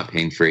 I'm not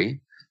pain-free.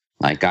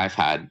 Like I've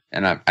had,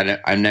 and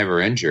I'm never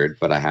injured,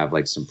 but I have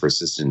like some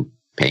persistent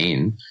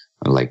pain,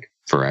 like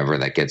forever,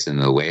 that gets in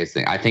the way of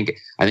things. I think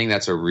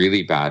that's a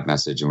really bad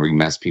message, and we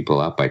mess people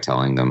up by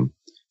telling them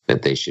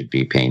that they should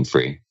be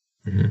pain-free.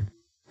 Mm-hmm.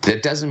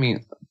 That doesn't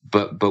mean,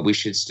 but we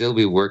should still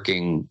be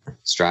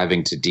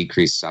striving to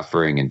decrease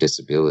suffering and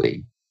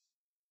disability.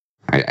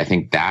 I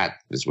think that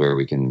is where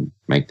we can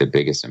make the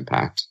biggest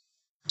impact.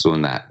 So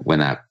when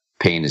that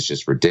pain is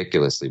just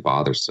ridiculously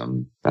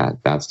bothersome,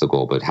 that's the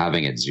goal. But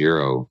having it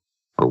 0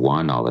 or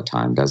 1 all the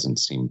time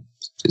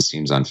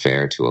seems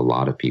unfair to a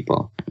lot of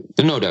people.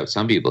 There's no doubt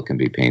some people can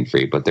be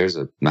pain-free, but there's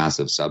a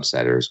massive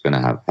subset who's going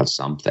to have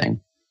something.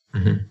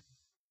 Mm-hmm.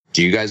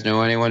 Do you guys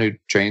know anyone who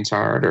trains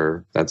hard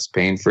or that's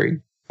pain-free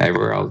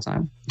everywhere all the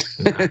time?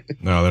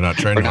 No, they're not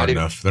training hard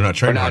enough. They're not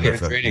training hard enough.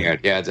 Training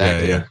hard. Yeah,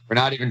 exactly. Yeah. We're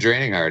not even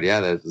training hard. Yeah,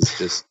 that's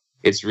just,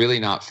 it's really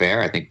not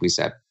fair. I think we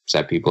set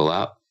people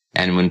up.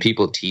 And when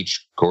people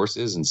teach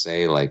courses and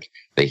say like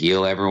they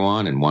heal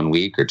everyone in 1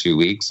 week or 2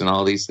 weeks and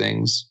all these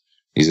things,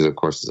 these are the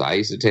courses I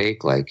used to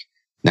take. Like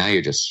now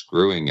you're just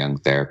screwing young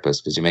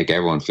therapists because you make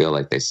everyone feel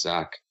like they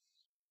suck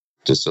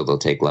just so they'll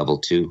take level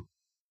 2.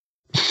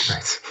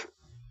 Right.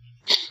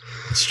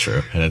 It's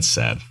true. And it's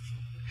sad.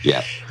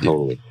 Yeah,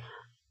 totally.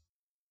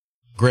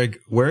 Greg,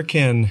 what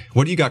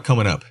do you got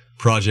coming up?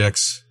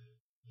 Projects,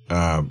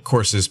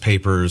 courses,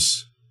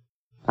 papers?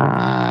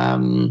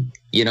 The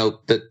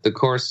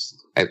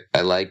course,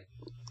 I like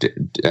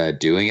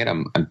doing it.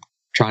 I'm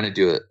trying to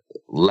do it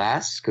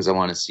less because I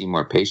want to see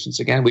more patients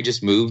again. We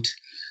just moved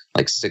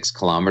like 6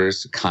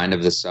 kilometers to kind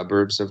of the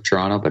suburbs of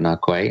Toronto, but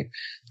not quite.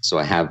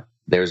 So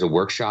there's a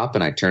workshop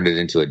and I turned it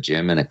into a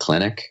gym and a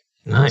clinic.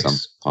 Nice.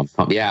 So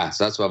yeah.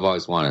 So that's what I've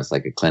always wanted. It's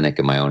like a clinic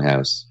in my own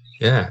house.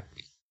 Yeah.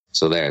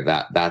 So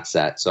that's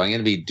that. So I'm going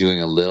to be doing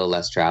a little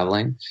less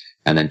traveling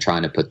and then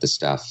trying to put the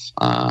stuff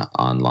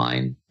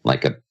online,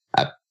 like a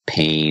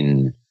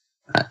pain,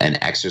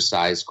 an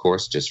exercise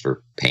course just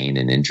for pain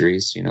and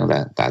injuries,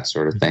 that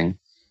sort of thing,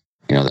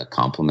 that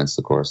complements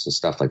the course and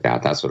stuff like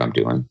that. That's what I'm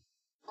doing.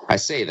 I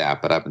say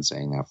that, but I've been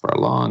saying that for a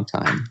long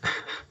time.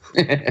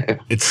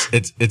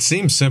 It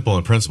seems simple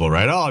in principle,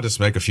 right? Oh, I'll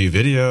just make a few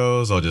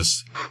videos. I'll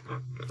just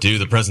do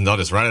the present. I'll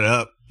just write it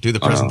up, do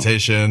the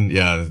presentation.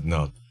 Yeah,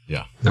 no.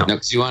 Yeah. No,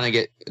 because you want to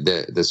get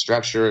the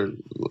structure.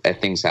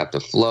 Things have to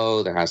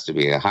flow. There has to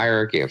be a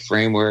hierarchy, a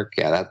framework.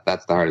 Yeah,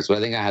 that's the hardest. But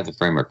I think I have the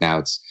framework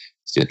now.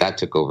 That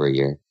took over a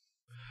year.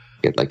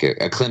 Get like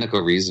a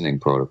clinical reasoning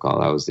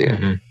protocol. That was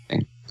the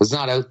thing. It's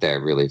not out there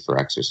really for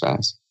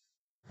exercise.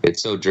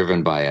 It's so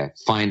driven by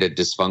find a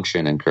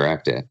dysfunction and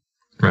correct it.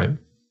 Right.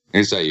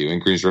 Here's how you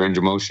increase range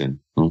of motion.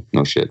 Oh,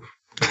 no shit.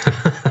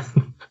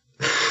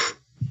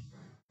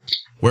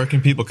 Where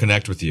can people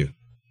connect with you?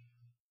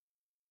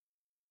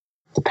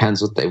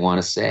 Depends what they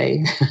want to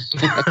say.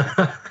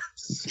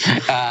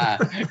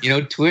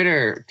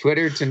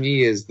 Twitter to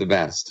me is the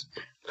best.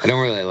 I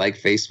don't really like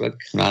Facebook.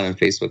 I'm not on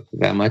Facebook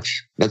that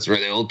much. That's where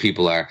the old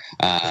people are.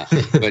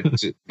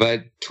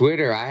 But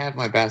Twitter, I have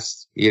my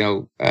best,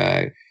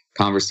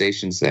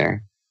 conversations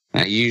there.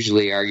 I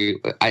usually argue.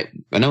 I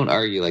don't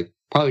argue, like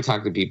probably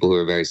talk to people who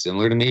are very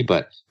similar to me,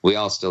 but we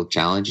all still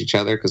challenge each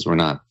other because we're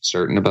not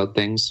certain about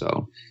things.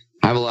 So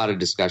I have a lot of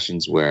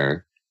discussions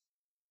where,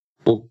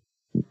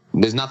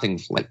 there's nothing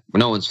like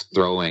no one's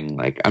throwing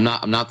like I'm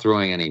not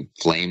throwing any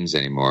flames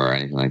anymore or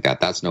anything like that.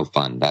 That's no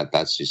fun.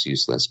 That's just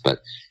useless. But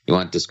you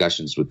want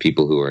discussions with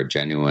people who are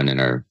genuine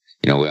and are,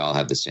 we all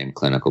have the same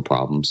clinical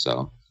problems.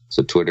 So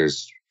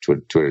Twitter's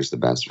the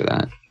best for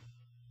that.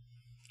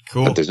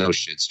 Cool. But there's no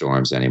shit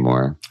storms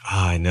anymore.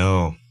 I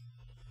know.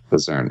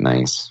 Those aren't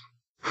nice.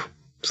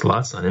 There's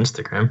lots on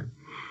Instagram.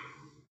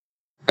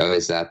 Oh,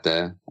 is that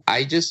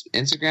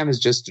Instagram is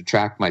just to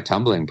track my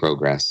tumbling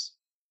progress.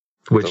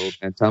 Which is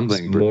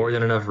more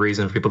than enough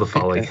reason for people to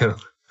follow you.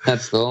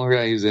 That's the only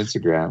reason I use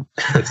Instagram.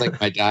 It's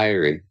like my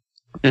diary.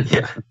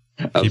 Yeah.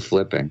 Of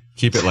flipping.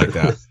 Keep it like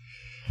that.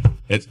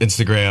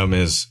 Instagram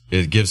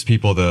it gives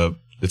people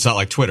it's not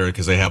like Twitter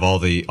because they have all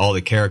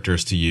the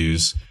characters to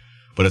use,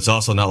 but it's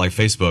also not like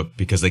Facebook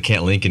because they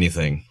can't link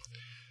anything.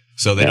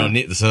 So they don't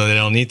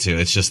need to.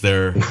 It's just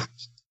their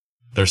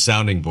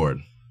sounding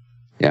board.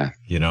 Yeah.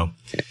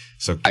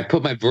 So I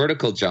put my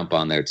vertical jump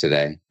on there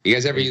today. You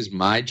guys ever use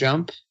My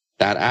Jump?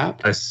 That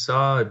app? I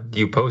saw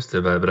you posted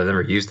about it, but I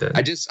never used it.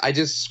 I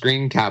just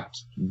screen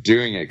capped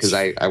doing it because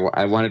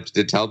I wanted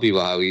to tell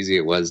people how easy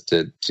it was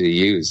to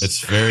use.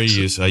 It's very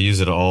useful. I use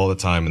it all the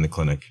time in the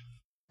clinic.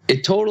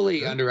 it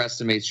totally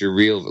underestimates your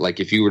real, like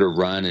if you were to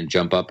run and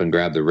jump up and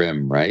grab the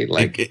rim, right?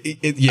 Like,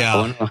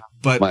 yeah,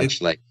 but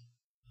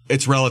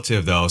it's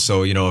relative though.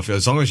 So, you know,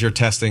 as long as you're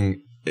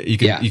testing, you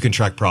can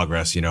track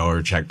progress, you know,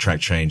 or track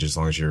change as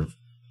long as you're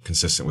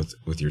consistent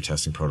with your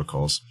testing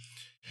protocols.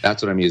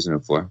 That's what I'm using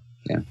it for.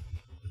 Yeah.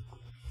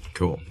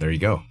 Cool. There you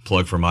go.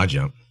 Plug for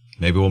MyJump.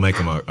 Maybe we'll make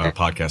them a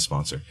podcast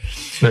sponsor.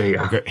 There you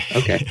go.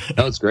 Okay.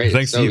 That was great.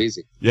 Thanks. So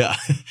easy. Yeah.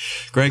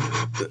 Greg,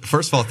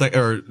 first of all,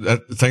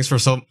 thanks for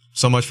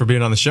so much for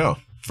being on the show.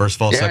 First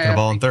of all, second of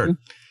all, and third.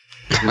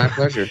 My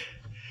pleasure.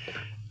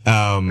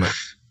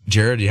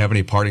 Jared, do you have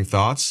any parting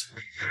thoughts?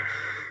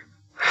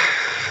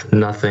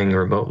 Nothing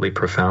remotely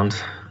profound.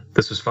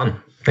 This was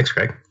fun. Thanks,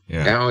 Greg.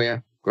 Yeah. Oh yeah,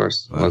 of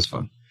course. Well, that was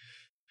fun.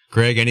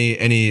 Greg,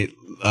 any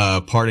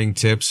parting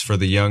tips for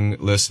the young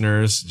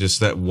listeners? Just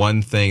that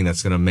one thing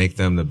that's going to make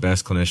them the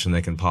best clinician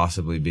they can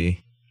possibly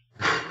be.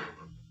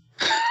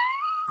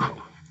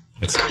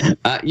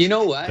 You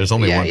know what? There's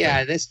only one.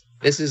 Yeah.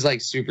 This is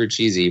like super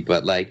cheesy,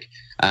 but like,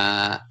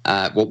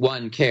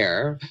 one,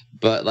 care,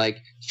 but like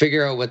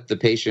figure out what the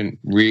patient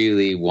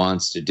really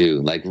wants to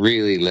do. Like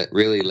really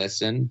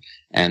listen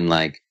and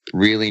like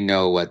really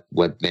know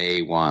what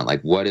they want.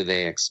 Like, what do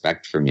they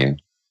expect from you?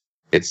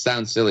 It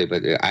sounds silly,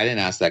 but I didn't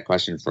ask that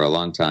question for a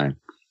long time.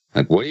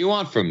 Like, what do you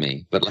want from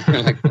me? But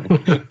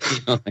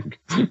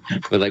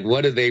but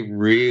what do they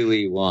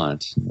really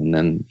want? And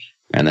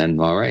then,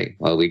 all right,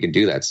 well, we can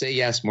do that. Say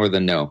yes more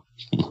than no.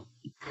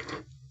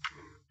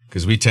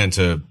 Because we tend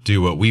to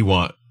do what we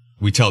want.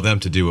 We tell them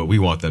to do what we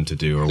want them to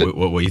do, or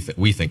what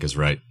we think is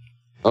right.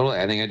 Totally.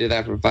 I think I did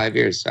that for 5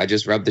 years. I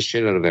just rubbed the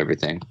shit out of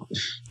everything.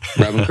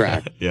 Rub and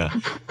crack. Yeah.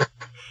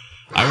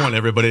 I want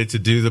everybody to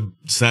do the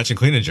snatch and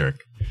clean and jerk.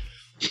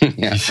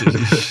 Yeah.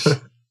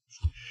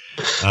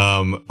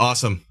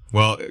 Awesome.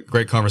 Well,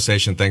 great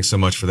conversation. Thanks so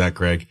much for that,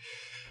 Greg.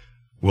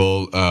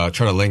 We'll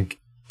try to link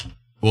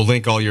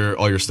all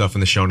your stuff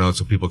in the show notes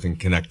so people can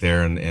connect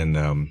there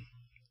and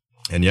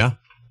yeah.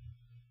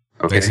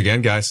 Okay. Thanks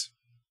again, guys.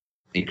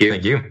 Thank you.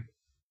 Thank you.